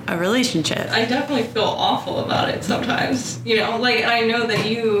a relationship. I definitely feel awful about it sometimes, you know, like, and I know that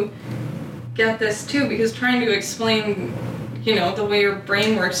you get this too, because trying to explain, you know, the way your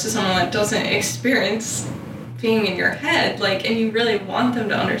brain works to someone that doesn't experience being in your head, like, and you really want them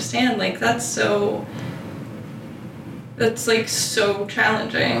to understand, like, that's like so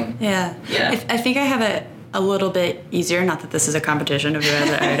challenging. Yeah. I think I have it a little bit easier, not that this is a competition of who has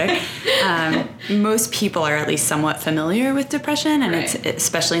it harder. Most people are at least somewhat familiar with depression, and it's,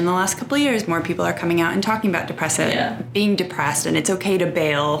 especially in the last couple of years, more people are coming out and talking about being depressed, and it's okay to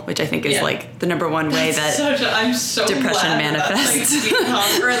bail, which I think is like the number one way that I'm so depression manifests. That's, like,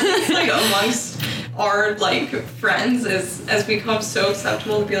 become, or at least like amongst our like friends has become so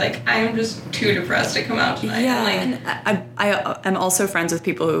acceptable to be like, I'm just too depressed to come out tonight. Yeah, and I am also friends with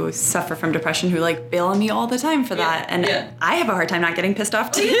people who suffer from depression who like bail on me all the time for that, and I have a hard time not getting pissed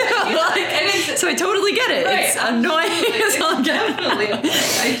off too. So I totally get it. Right, it's annoying. It's definitely annoying.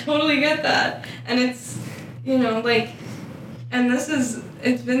 I totally get that, and it's, you know, like, and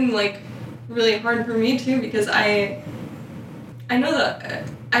it's been like really hard for me too, because I know that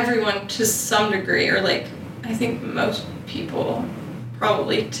everyone to some degree, or like I think most people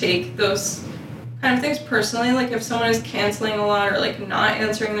probably take those kind of things personally. Like, if someone is canceling a lot or like not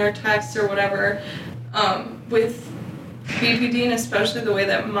answering their texts or whatever, with BPD, and especially the way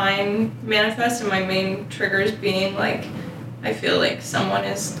that mine manifests, and my main triggers being like, I feel like someone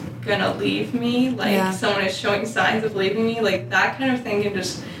is gonna leave me, like someone is showing signs of leaving me, like that kind of thing can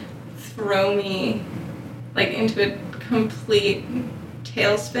just throw me like into a complete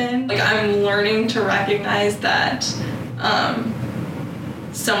tailspin. Like, I'm learning to recognize that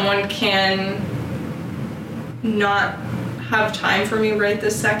someone can not have time for me right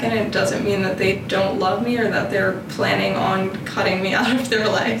this second. It doesn't mean that they don't love me or that they're planning on cutting me out of their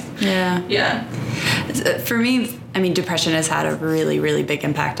life. Yeah. For me, I mean, depression has had a really, really big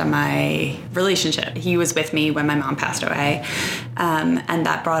impact on my relationship. He was with me when my mom passed away, and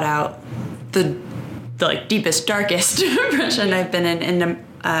that brought out the like deepest, darkest depression I've been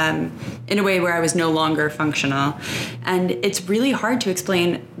in a way where I was no longer functional. And it's really hard to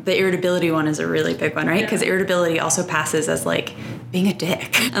explain. The irritability one is a really big one, right? Because irritability also passes as like being a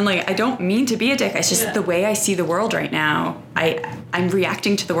dick. And like, I don't mean to be a dick. It's just the way I see the world right now. I'm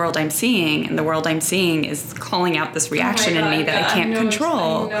reacting to the world I'm seeing, and the world I'm seeing is calling out this reaction in me that I can't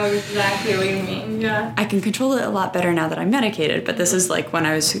control. I know exactly what you mean. Yeah. I can control it a lot better now that I'm medicated, but this is like when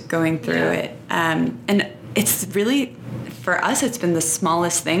I was going through it. And it's really, for us, it's been the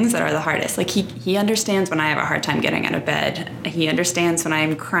smallest things that are the hardest. Like, he understands when I have a hard time getting out of bed. He understands when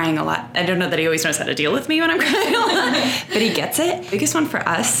I'm crying a lot. I don't know that he always knows how to deal with me when I'm crying a lot, but he gets it. The biggest one for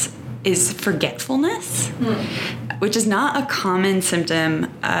us is forgetfulness, which is not a common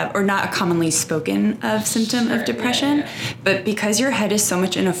symptom or not a commonly spoken of symptom of depression. But because your head is so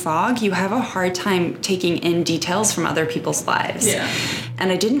much in a fog, you have a hard time taking in details from other people's lives.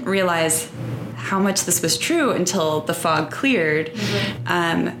 And I didn't realize how much this was true until the fog cleared,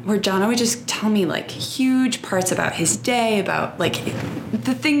 where John would just tell me like huge parts about his day, about like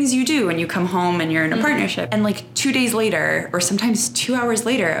the things you do when you come home and you're in a partnership. And like 2 days later, or sometimes 2 hours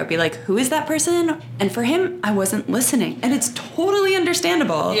later, I would be like, who is that person? And for him, I wasn't listening. And it's totally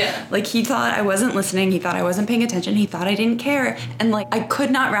understandable. Yeah. Like he thought I wasn't listening. He thought I wasn't paying attention. He thought I didn't care. And like I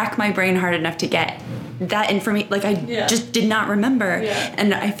could not rack my brain hard enough to get that information. Like I just did not remember. Yeah.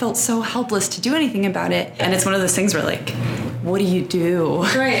 And I felt so helpless to do anything about it. And it's one of those things where like, what do you do?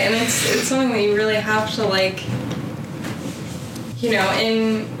 Right, and it's something that you really have to like, you know,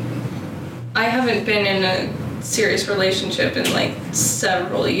 I haven't been in a serious relationship in like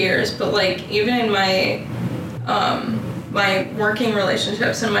several years, but like even in my my working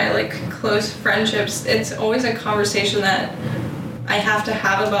relationships and my like close friendships, it's always a conversation that I have to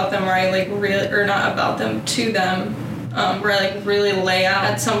have about them, where I like really, or not about them, to them, where I like really lay out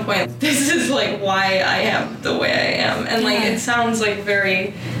at some point, this is like why I am the way I am. And like it sounds like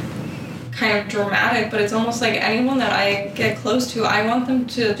very kind of dramatic, but it's almost like anyone that I get close to, I want them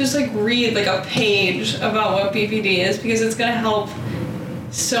to just like read like a page about what BPD is, because it's gonna help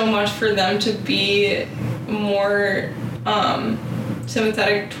so much for them to be more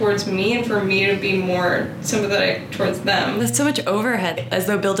sympathetic towards me, and for me to be more sympathetic towards them. There's so much overhead, as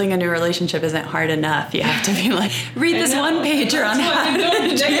though building a new relationship isn't hard enough. You have to be like, read this one pager on how to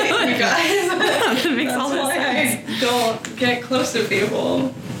don't date you guys. It makes all That's the why sense. I don't get close to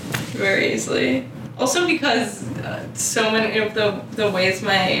people very easily. Also because so many of the ways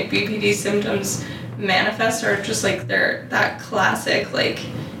my BPD symptoms manifest are just like they're that classic like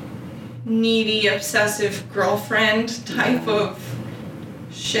needy, obsessive girlfriend type of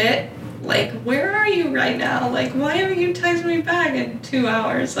shit. Like, where are you right now? Like, why haven't you texted me back in 2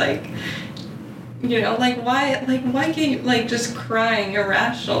 hours? Like, you know, like why can't you, like, just crying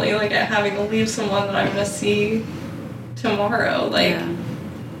irrationally, like at having to leave someone that I'm gonna see tomorrow, like,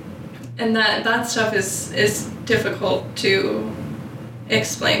 and that stuff is difficult to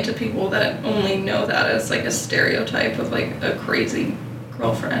explain to people that only know that as like a stereotype of like a crazy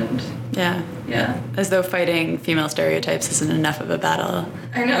girlfriend. Yeah. As though fighting female stereotypes isn't enough of a battle.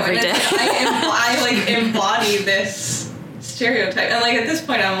 I know. Every day. I like embody this stereotype, and like at this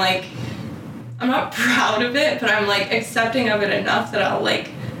point, I'm like, I'm not proud of it, but I'm like accepting of it enough that I'll like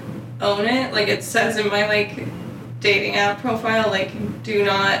own it. Like it says in my like dating app profile, like, do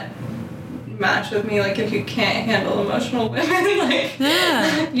not match with me, like, if you can't handle emotional women, like,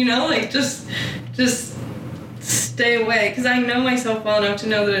 you know, like, just stay away, because I know myself well enough to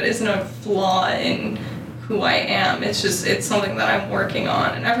know that it isn't a flaw in who I am. It's just, it's something that I'm working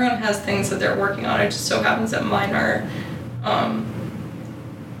on, and everyone has things that they're working on. It just so happens that mine are,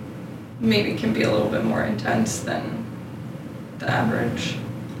 maybe can be a little bit more intense than the average.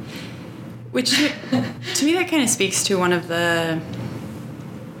 Which, to me, that kind of speaks to one of the,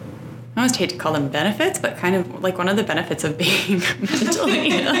 I almost hate to call them benefits, but kind of like one of the benefits of being mentally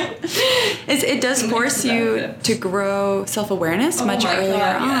ill is it does force you to grow self-awareness much earlier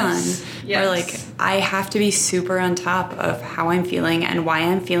on. Yes. Or like, I have to be super on top of how I'm feeling and why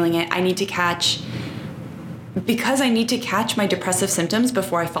I'm feeling it. I need to catch my depressive symptoms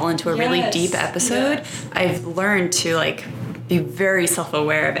before I fall into a really deep episode. I've learned to like be very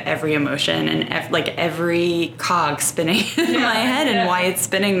self-aware of every emotion and like every cog spinning in my head and why it's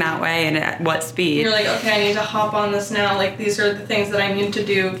spinning that way and at what speed. You're like, okay, I need to hop on this now. Like, these are the things that I need to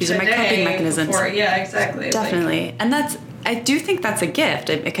do. These are my coping mechanisms. Yeah, exactly. Definitely. Like, and I do think that's a gift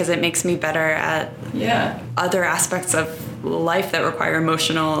because it makes me better at other aspects of life that require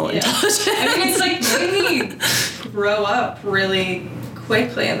emotional intelligence. I mean, it's like made me grow up really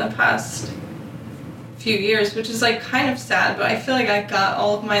quickly in the past few years, which is like kind of sad, but I feel like I got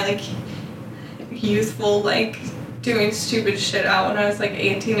all of my like youthful like doing stupid shit out when I was like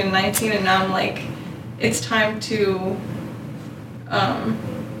 18 and 19, and now I'm like, it's time to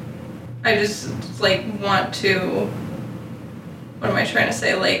I just like want to, what am I trying to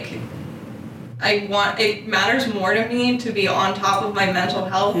say, like it matters more to me to be on top of my mental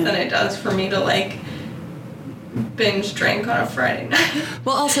health than it does for me to like binge drink on a Friday night.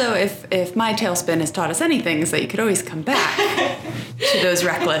 Well, also, if my tailspin has taught us anything, is that you could always come back to those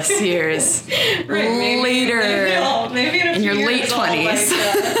reckless years later maybe in your late 20s.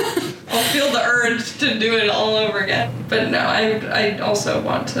 I'll feel the urge to do it all over again. But no, I also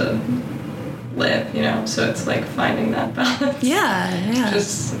want to live, you know, so it's like finding that balance. Yeah.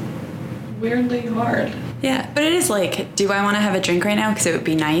 Just weirdly hard. Yeah, but it is like, do I want to have a drink right now because it would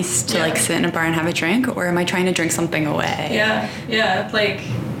be nice to like sit in a bar and have a drink, or am I trying to drink something away? Yeah, like,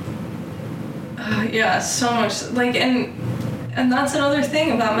 so much, like, and and that's another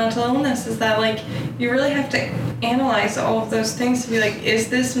thing about mental illness is that, like, you really have to analyze all of those things to be like, is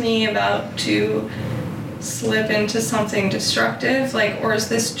this me about to slip into something destructive? Like, or is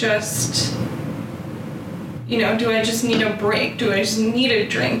this just, you know, do I just need a break? Do I just need a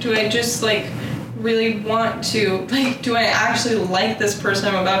drink? Do I just, like, really want to, like, do I actually like this person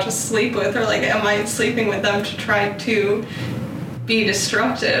I'm about to sleep with? Or, like, am I sleeping with them to try to be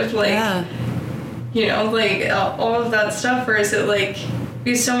destructive? Like, Yeah. you know, like, all of that stuff, or is it, like,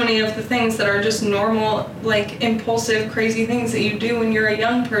 because so many of the things that are just normal, like, impulsive, crazy things that you do when you're a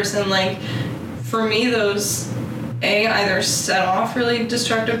young person, like, for me, those, A, either set off really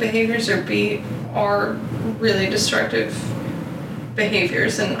destructive behaviors, or B, are really destructive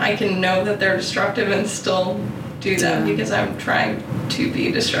behaviors, and I can know that they're destructive and still do them because I'm trying to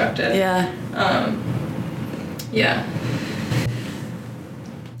be destructive. Yeah. Yeah.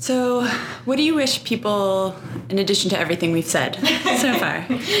 So, what do you wish people, in addition to everything we've said so far,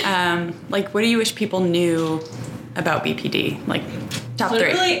 like, what do you wish people knew about BPD? Like, top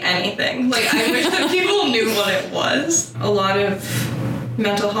Literally 3. anything. Like, I wish that people knew what it was. A lot of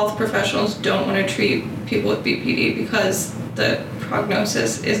mental health professionals don't want to treat people with BPD because the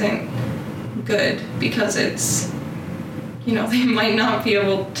prognosis isn't good, because it's, you know, they might not be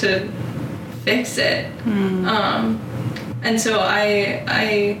able to fix it. And so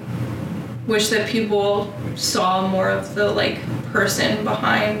I wish that people saw more of the, like, person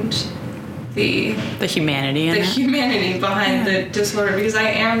behind the humanity in it. humanity behind the disorder, because I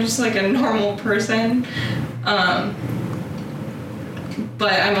am just, like, a normal person,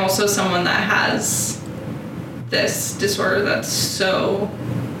 but I'm also someone that has this disorder that's so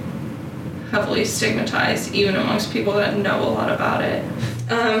heavily stigmatized, even amongst people that know a lot about it.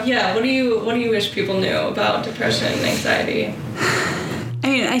 Yeah, what do you wish people knew about depression and anxiety? I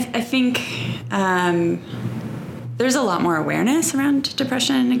mean, I think there's a lot more awareness around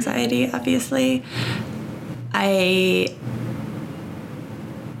depression and anxiety, obviously. I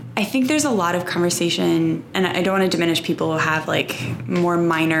think there's a lot of conversation, and I don't want to diminish people who have, like, more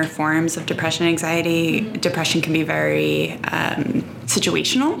minor forms of depression and anxiety. Mm-hmm. Depression can be very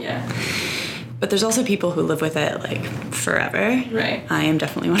situational. Yeah. But there's also people who live with it, like, forever. Right. I am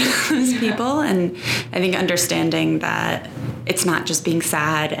definitely one of those people. And I think understanding that it's not just being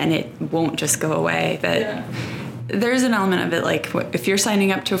sad and it won't just go away, that there's an element of it, like, if you're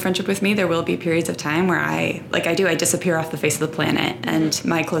signing up to a friendship with me, there will be periods of time where I disappear off the face of the planet, and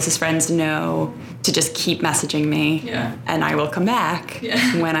my closest friends know to just keep messaging me, and I will come back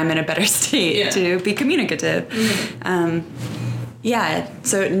when I'm in a better state to be communicative. Mm-hmm.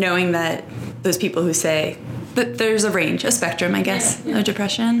 So knowing that those people who say that there's a range, a spectrum, I guess, of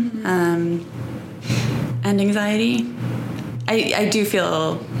depression and anxiety, I do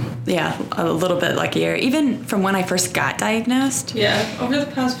feel a little bit luckier, even from when I first got diagnosed. Yeah, over the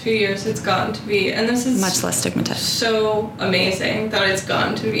past few years, it's gotten to be, and this is much less stigmatized. So amazing that it's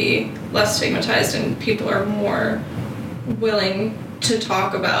gotten to be less stigmatized, and people are more willing to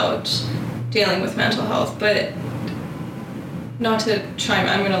talk about dealing with mental health. But not to chime,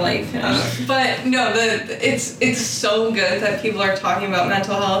 I'm gonna let you finish. But no, it's so good that people are talking about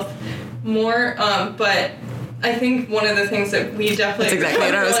mental health more. But I think one of the things that we definitely That's exactly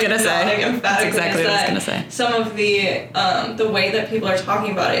what I was gonna say. That's exactly what I was gonna say. Some of the way that people are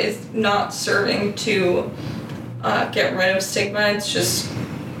talking about it is not serving to get rid of stigma. It's just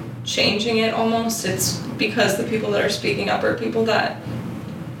changing it almost. It's because the people that are speaking up are people that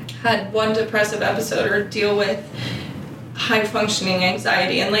had one depressive episode or deal with high functioning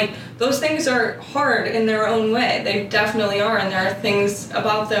anxiety, and, like, those things are hard in their own way. They definitely are, and there are things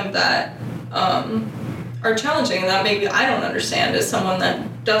about them that are challenging and that maybe I don't understand as someone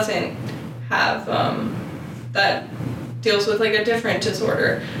that doesn't have that deals with, like, a different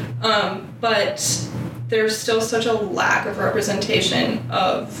disorder, but there's still such a lack of representation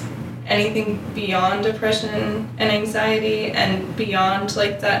of anything beyond depression and anxiety, and beyond,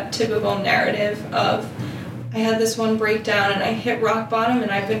 like, that typical narrative of I had this one breakdown and I hit rock bottom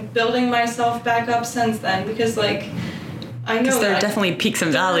and I've been building myself back up since then, because, like, I know there are definitely peaks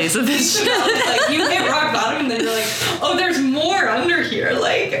and valleys of this shit. Like, you hit rock bottom and then you're like, oh, there's more under here.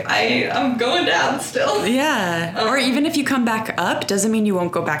 Like, I'm going down still. Yeah. Or even if you come back up, doesn't mean you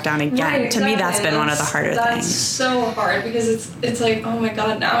won't go back down again. Right, exactly. To me, that's been one of the harder things. That's so hard, because it's like, oh my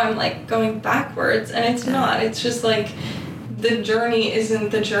God, now I'm, like, going backwards, and it's not. It's just, like, the journey isn't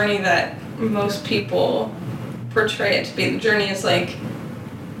the journey that most people portray it to be. The journey is, like,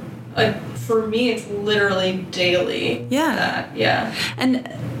 for me, it's literally daily. Yeah. And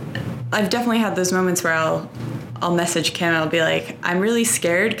I've definitely had those moments where I'll message Kim and I'll be like, I'm really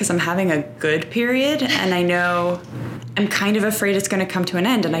scared because I'm having a good period, and I know I'm kind of afraid it's going to come to an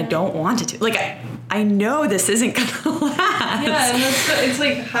end, and I don't want it to. Like, I know this isn't going to last. Yeah, and it's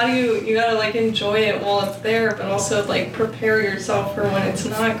like, how do you gotta, like, enjoy it while it's there, but also, like, prepare yourself for when it's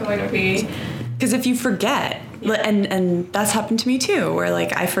not going to be. Because if you forget, and that's happened to me too, where,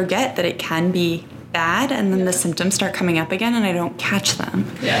 like, I forget that it can be bad, and then the symptoms start coming up again, and I don't catch them.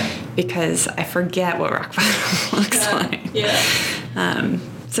 Yeah. Because I forget what rock bottom looks like. Yeah.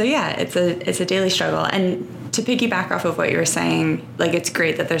 So yeah, it's a daily struggle. And to piggyback off of what you were saying, like, it's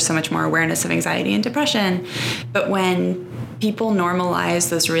great that there's so much more awareness of anxiety and depression, but when people normalize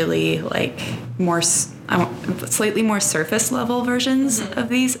those really, like, more slightly more surface level versions of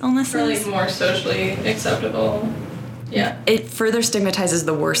these illnesses, or, like, more socially acceptable. Yeah. It further stigmatizes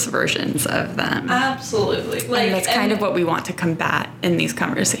the worst versions of them. Absolutely. Like, and that's kind of what we want to combat in these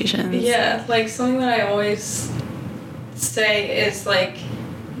conversations. Yeah, like, something that I always say is, like,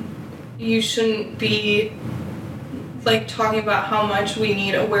 you shouldn't be, like, talking about how much we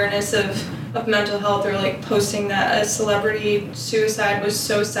need awareness of mental health, or, like, posting that a celebrity suicide was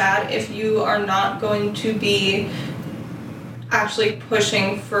so sad, if you are not going to be actually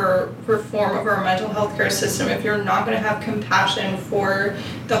pushing for reform of our mental health care system, if you're not going to have compassion for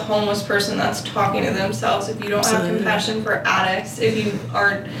the homeless person that's talking to themselves, if you don't have compassion for addicts, if you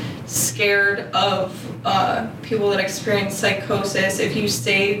aren't scared of people that experience psychosis, if you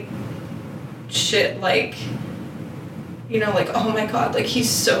say shit like, you know, like, oh my god, like, he's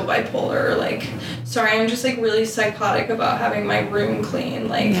so bipolar, or, like, sorry, I'm just, like, really psychotic about having my room clean,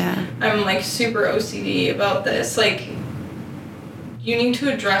 like, I'm, like, super OCD about this, like, you need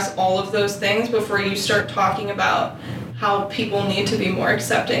to address all of those things before you start talking about how people need to be more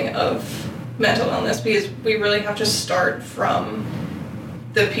accepting of mental illness, because we really have to start from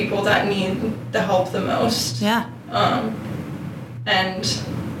the people that need the help the most. Yeah. And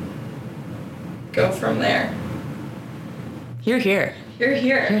go from there. Hear, hear. Hear,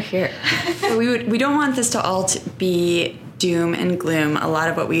 hear. Hear, hear. So we don't want this to all be doom and gloom. A lot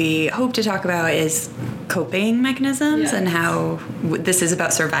of what we hope to talk about is coping mechanisms and how this is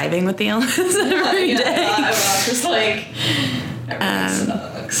about surviving with the illness every day. About just, like, everything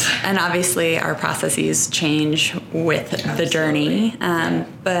sucks. And obviously our processes change with the journey.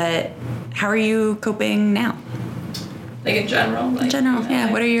 But how are you coping now? Like, in general? Like, in general,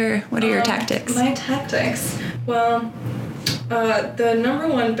 yeah. What are your tactics? My tactics? Well, the number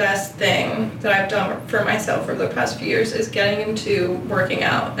one best thing that I've done for myself over the past few years is getting into working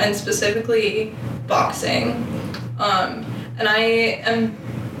out, and specifically boxing. And I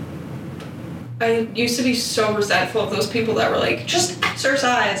used to be so resentful of those people that were like, just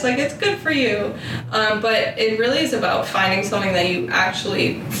exercise, like, it's good for you. But it really is about finding something that you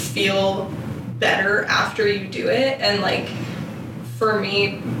actually feel better after you do it. And, like, for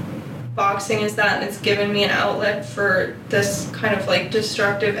me, boxing is that, and it's given me an outlet for this kind of, like,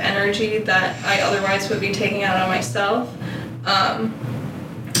 destructive energy that I otherwise would be taking out on myself.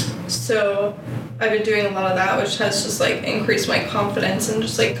 So I've been doing a lot of that, which has just, like, increased my confidence and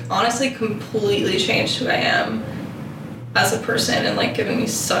just, like, honestly completely changed who I am as a person, and, like, given me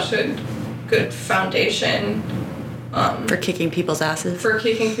such a good foundation for kicking people's asses. And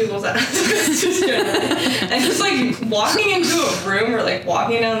just, like, walking into a room or, like,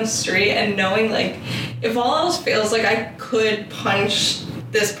 walking down the street and knowing, like, if all else fails, like, I could punch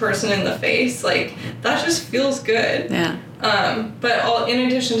this person in the face, like, that just feels good. Yeah. But in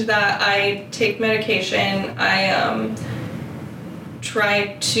addition to that, I take medication. I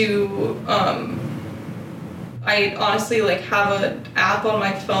try to I honestly, like, have an app on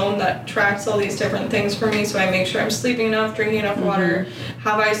my phone that tracks all these different things for me, so I make sure I'm sleeping enough, drinking enough water.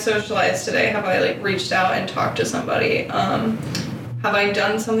 Have I socialized today? Have I, like, reached out and talked to somebody? Have I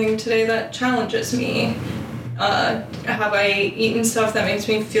done something today that challenges me? Have I eaten stuff that makes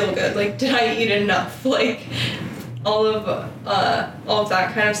me feel good? Like, did I eat enough? Like, all of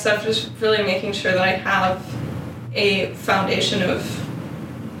that kind of stuff, just really making sure that I have a foundation of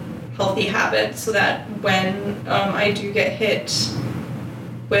healthy habits, so that when I do get hit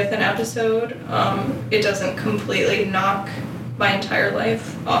with an episode, it doesn't completely knock my entire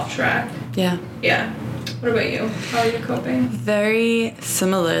life off track. Yeah. Yeah. What about you? How are you coping? Very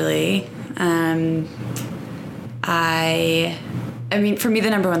similarly. I mean, for me, the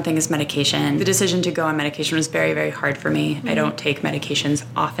number one thing is medication. The decision to go on medication was very, very hard for me. I don't take medications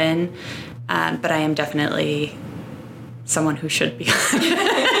often, but I am definitely someone who should be.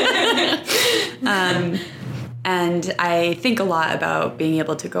 And I think a lot about being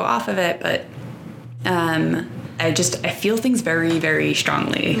able to go off of it, but I feel things very, very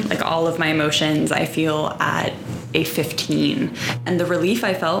strongly. Like all of my emotions, I feel at a 15. And the relief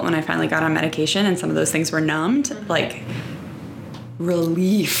I felt when I finally got on medication and some of those things were numbed, like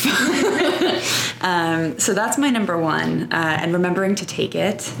relief. So that's my number one. And remembering to take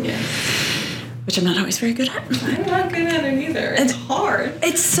it. Yeah. Which I'm not always very good at. I'm not good at it either. It's hard.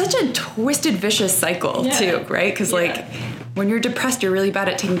 It's such a twisted, vicious cycle, too, right? Because, like, when you're depressed, you're really bad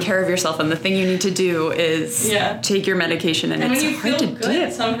at taking care of yourself, and the thing you need to do is take your medication, and it's hard to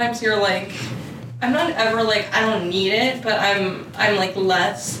do. Sometimes you're like, I'm not ever like, I don't need it, but I'm like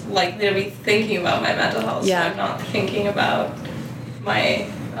less likely to be thinking about my mental health. So I'm not thinking about my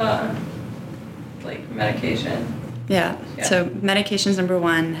like medication. Yeah. So medication's number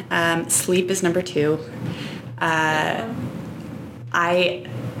one. Sleep is number two.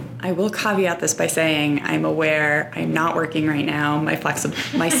 I will caveat this by saying I'm aware I'm not working right now.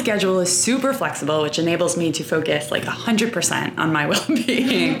 My schedule is super flexible, which enables me to focus like 100% on my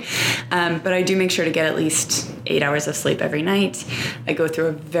well-being. But I do make sure to get at least 8 hours of sleep every night. I go through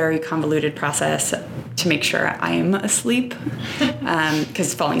a very convoluted process to make sure I'm asleep,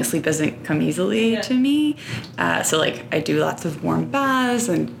 because falling asleep doesn't come easily to me. So like I do lots of warm baths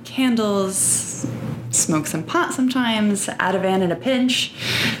and candles, smoke some pot sometimes, Ativan in a pinch.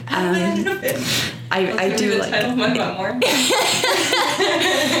 Ativan in a pinch. I do like. Title of my memoir.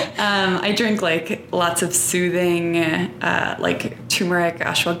 I drink like lots of soothing, like turmeric,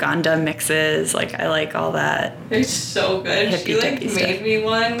 ashwagandha mixes. Like I like all that. They're so good. She like made me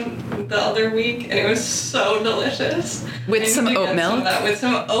one the other week, and it was so delicious. With some oat milk. With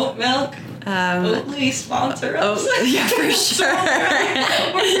some oat milk. Oatly sponsor us. Oh yeah, for sure.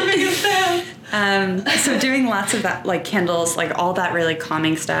 We're the biggest fans. So doing lots of that, like candles, like all that really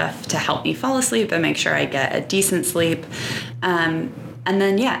calming stuff to help me fall asleep and make sure I get a decent sleep. And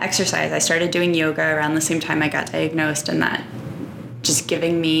then, exercise. I started doing yoga around the same time I got diagnosed, and that just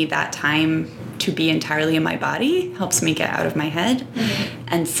giving me that time to be entirely in my body helps me get out of my head. Mm-hmm.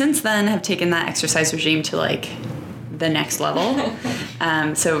 And since then, have taken that exercise regime to like the next level.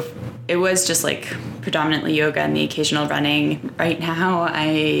 So it was just like predominantly yoga and the occasional running. Right now,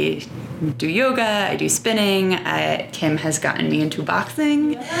 I do yoga, I do spinning. Kim has gotten me into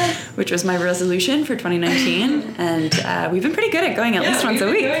boxing, which was my resolution for 2019. And we've been pretty good at going at least once a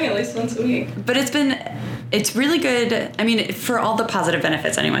week. Going at least once a week. But it's really good. I mean, for all the positive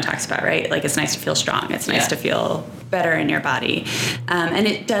benefits anyone talks about, right? Like it's nice to feel strong. It's nice to feel better in your body. And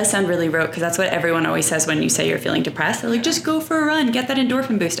it does sound really rote because that's what everyone always says when you say you're feeling depressed. They're like, just go for a run, get that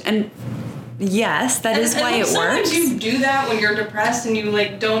endorphin boost. And yes, that is why it works. Sometimes you do that when you're depressed and you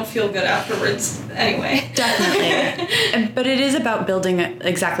like don't feel good afterwards anyway. Definitely. But it is about building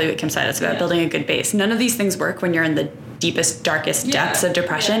exactly what Kim said. It's about building a good base. None of these things work when you're in the deepest, darkest depths of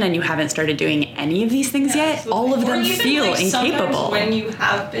depression and you haven't started doing any of these things yet. Absolutely. All of them feel like incapable. When you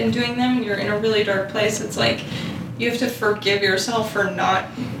have been doing them and you're in a really dark place, it's like you have to forgive yourself for not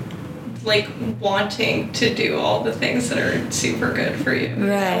like wanting to do all the things that are super good for you.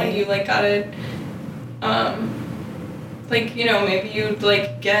 Right. When you like gotta like, you know, maybe you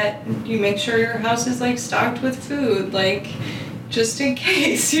like you make sure your house is like stocked with food, like just in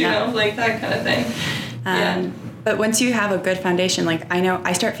case, you know, like that kind of thing. But once you have a good foundation, like I know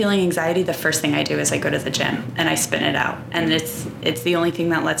I start feeling anxiety, the first thing I do is I go to the gym and I spin it out. And it's the only thing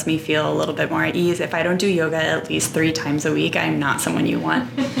that lets me feel a little bit more at ease. If I don't do yoga at least 3 times a week, I'm not someone you want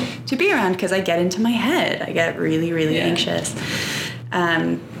to be around because I get into my head. I get really, really anxious.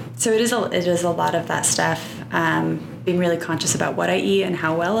 So it is a lot of that stuff. Being really conscious about what I eat and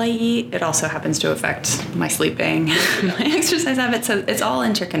how well I eat. It also happens to affect my sleeping, my exercise habits. So it's all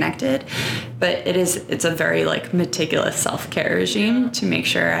interconnected, but it's a very like meticulous self-care regime to make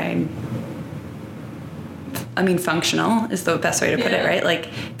sure functional is the best way to put it, right? Like,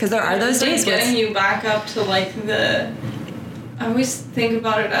 because there are those days where getting you back up to like I always think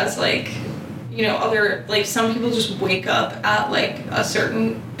about it as like, you know, some people just wake up at like a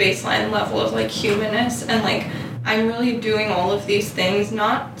certain baseline level of like humanness, and like I'm really doing all of these things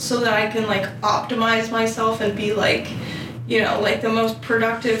not so that I can like optimize myself and be like, you know, like the most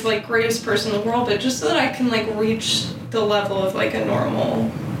productive, like greatest person in the world, but just so that I can like reach the level of like a normal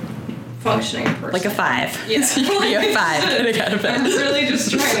functioning person. Like a 5. Yeah. Like a 5. I'm really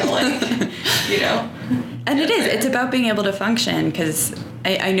just trying to like, you know. And it's about being able to function, because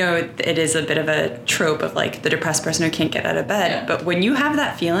I know it is a bit of a trope of like the depressed person who can't get out of bed, but when you have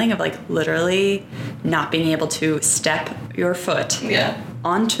that feeling of like literally not being able to step your foot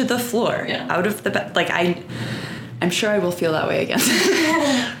onto the floor, out of the bed, like I'm sure I will feel that way again.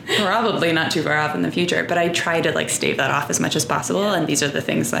 Probably not too far off in the future, but I try to like stave that off as much as possible, and these are the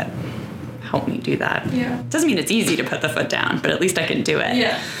things that help me do that. Yeah. Doesn't mean it's easy to put the foot down, but at least I can do it.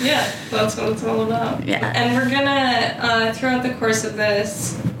 Yeah, that's what it's all about. Yeah. And we're gonna, throughout the course of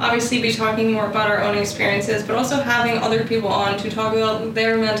this, obviously be talking more about our own experiences, but also having other people on to talk about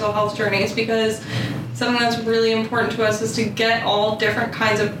their mental health journeys, because something that's really important to us is to get all different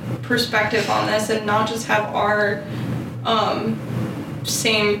kinds of perspective on this and not just have our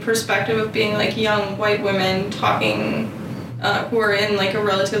same perspective of being like young white women talking who are in like a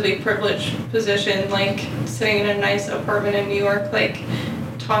relatively privileged position, like sitting in a nice apartment in New York, like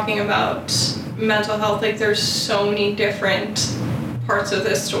talking about mental health. Like there's so many different parts of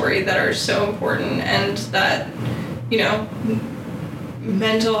this story that are so important, and that, you know,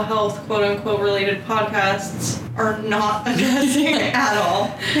 mental health quote unquote related podcasts are not addressing at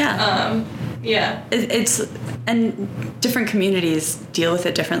all. Yeah. It's and different communities deal with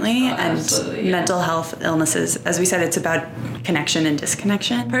it differently, and mental health illnesses, as we said, it's about connection and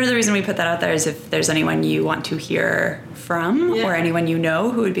disconnection. Part of the reason we put that out there is if there's anyone you want to hear from, or anyone you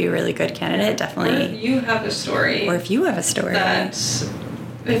know who would be a really good candidate, definitely. Or if you have a story. Or if you have a story. That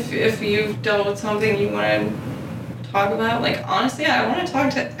if you've dealt with something you want to talk about, like honestly, I want to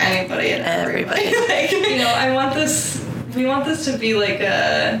talk to anybody and everybody. Like, you know, we want this to be like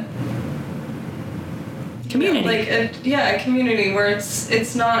a community. A community where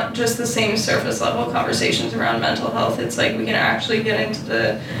it's not just the same surface level conversations around mental health. It's like we can actually get into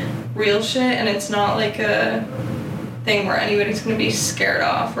the real shit, and it's not like a thing where anybody's going to be scared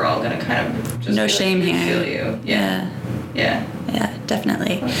off. We're all going to kind of just no shame like, here. Feel you. Yeah,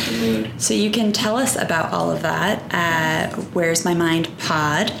 definitely. That's the mood. So you can tell us about all of that at Where's My Mind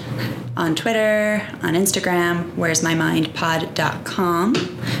Pod on Twitter, on Instagram, where'smymindpod.com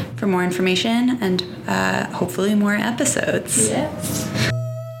for more information and hopefully more episodes. Yes.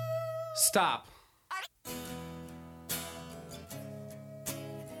 Stop.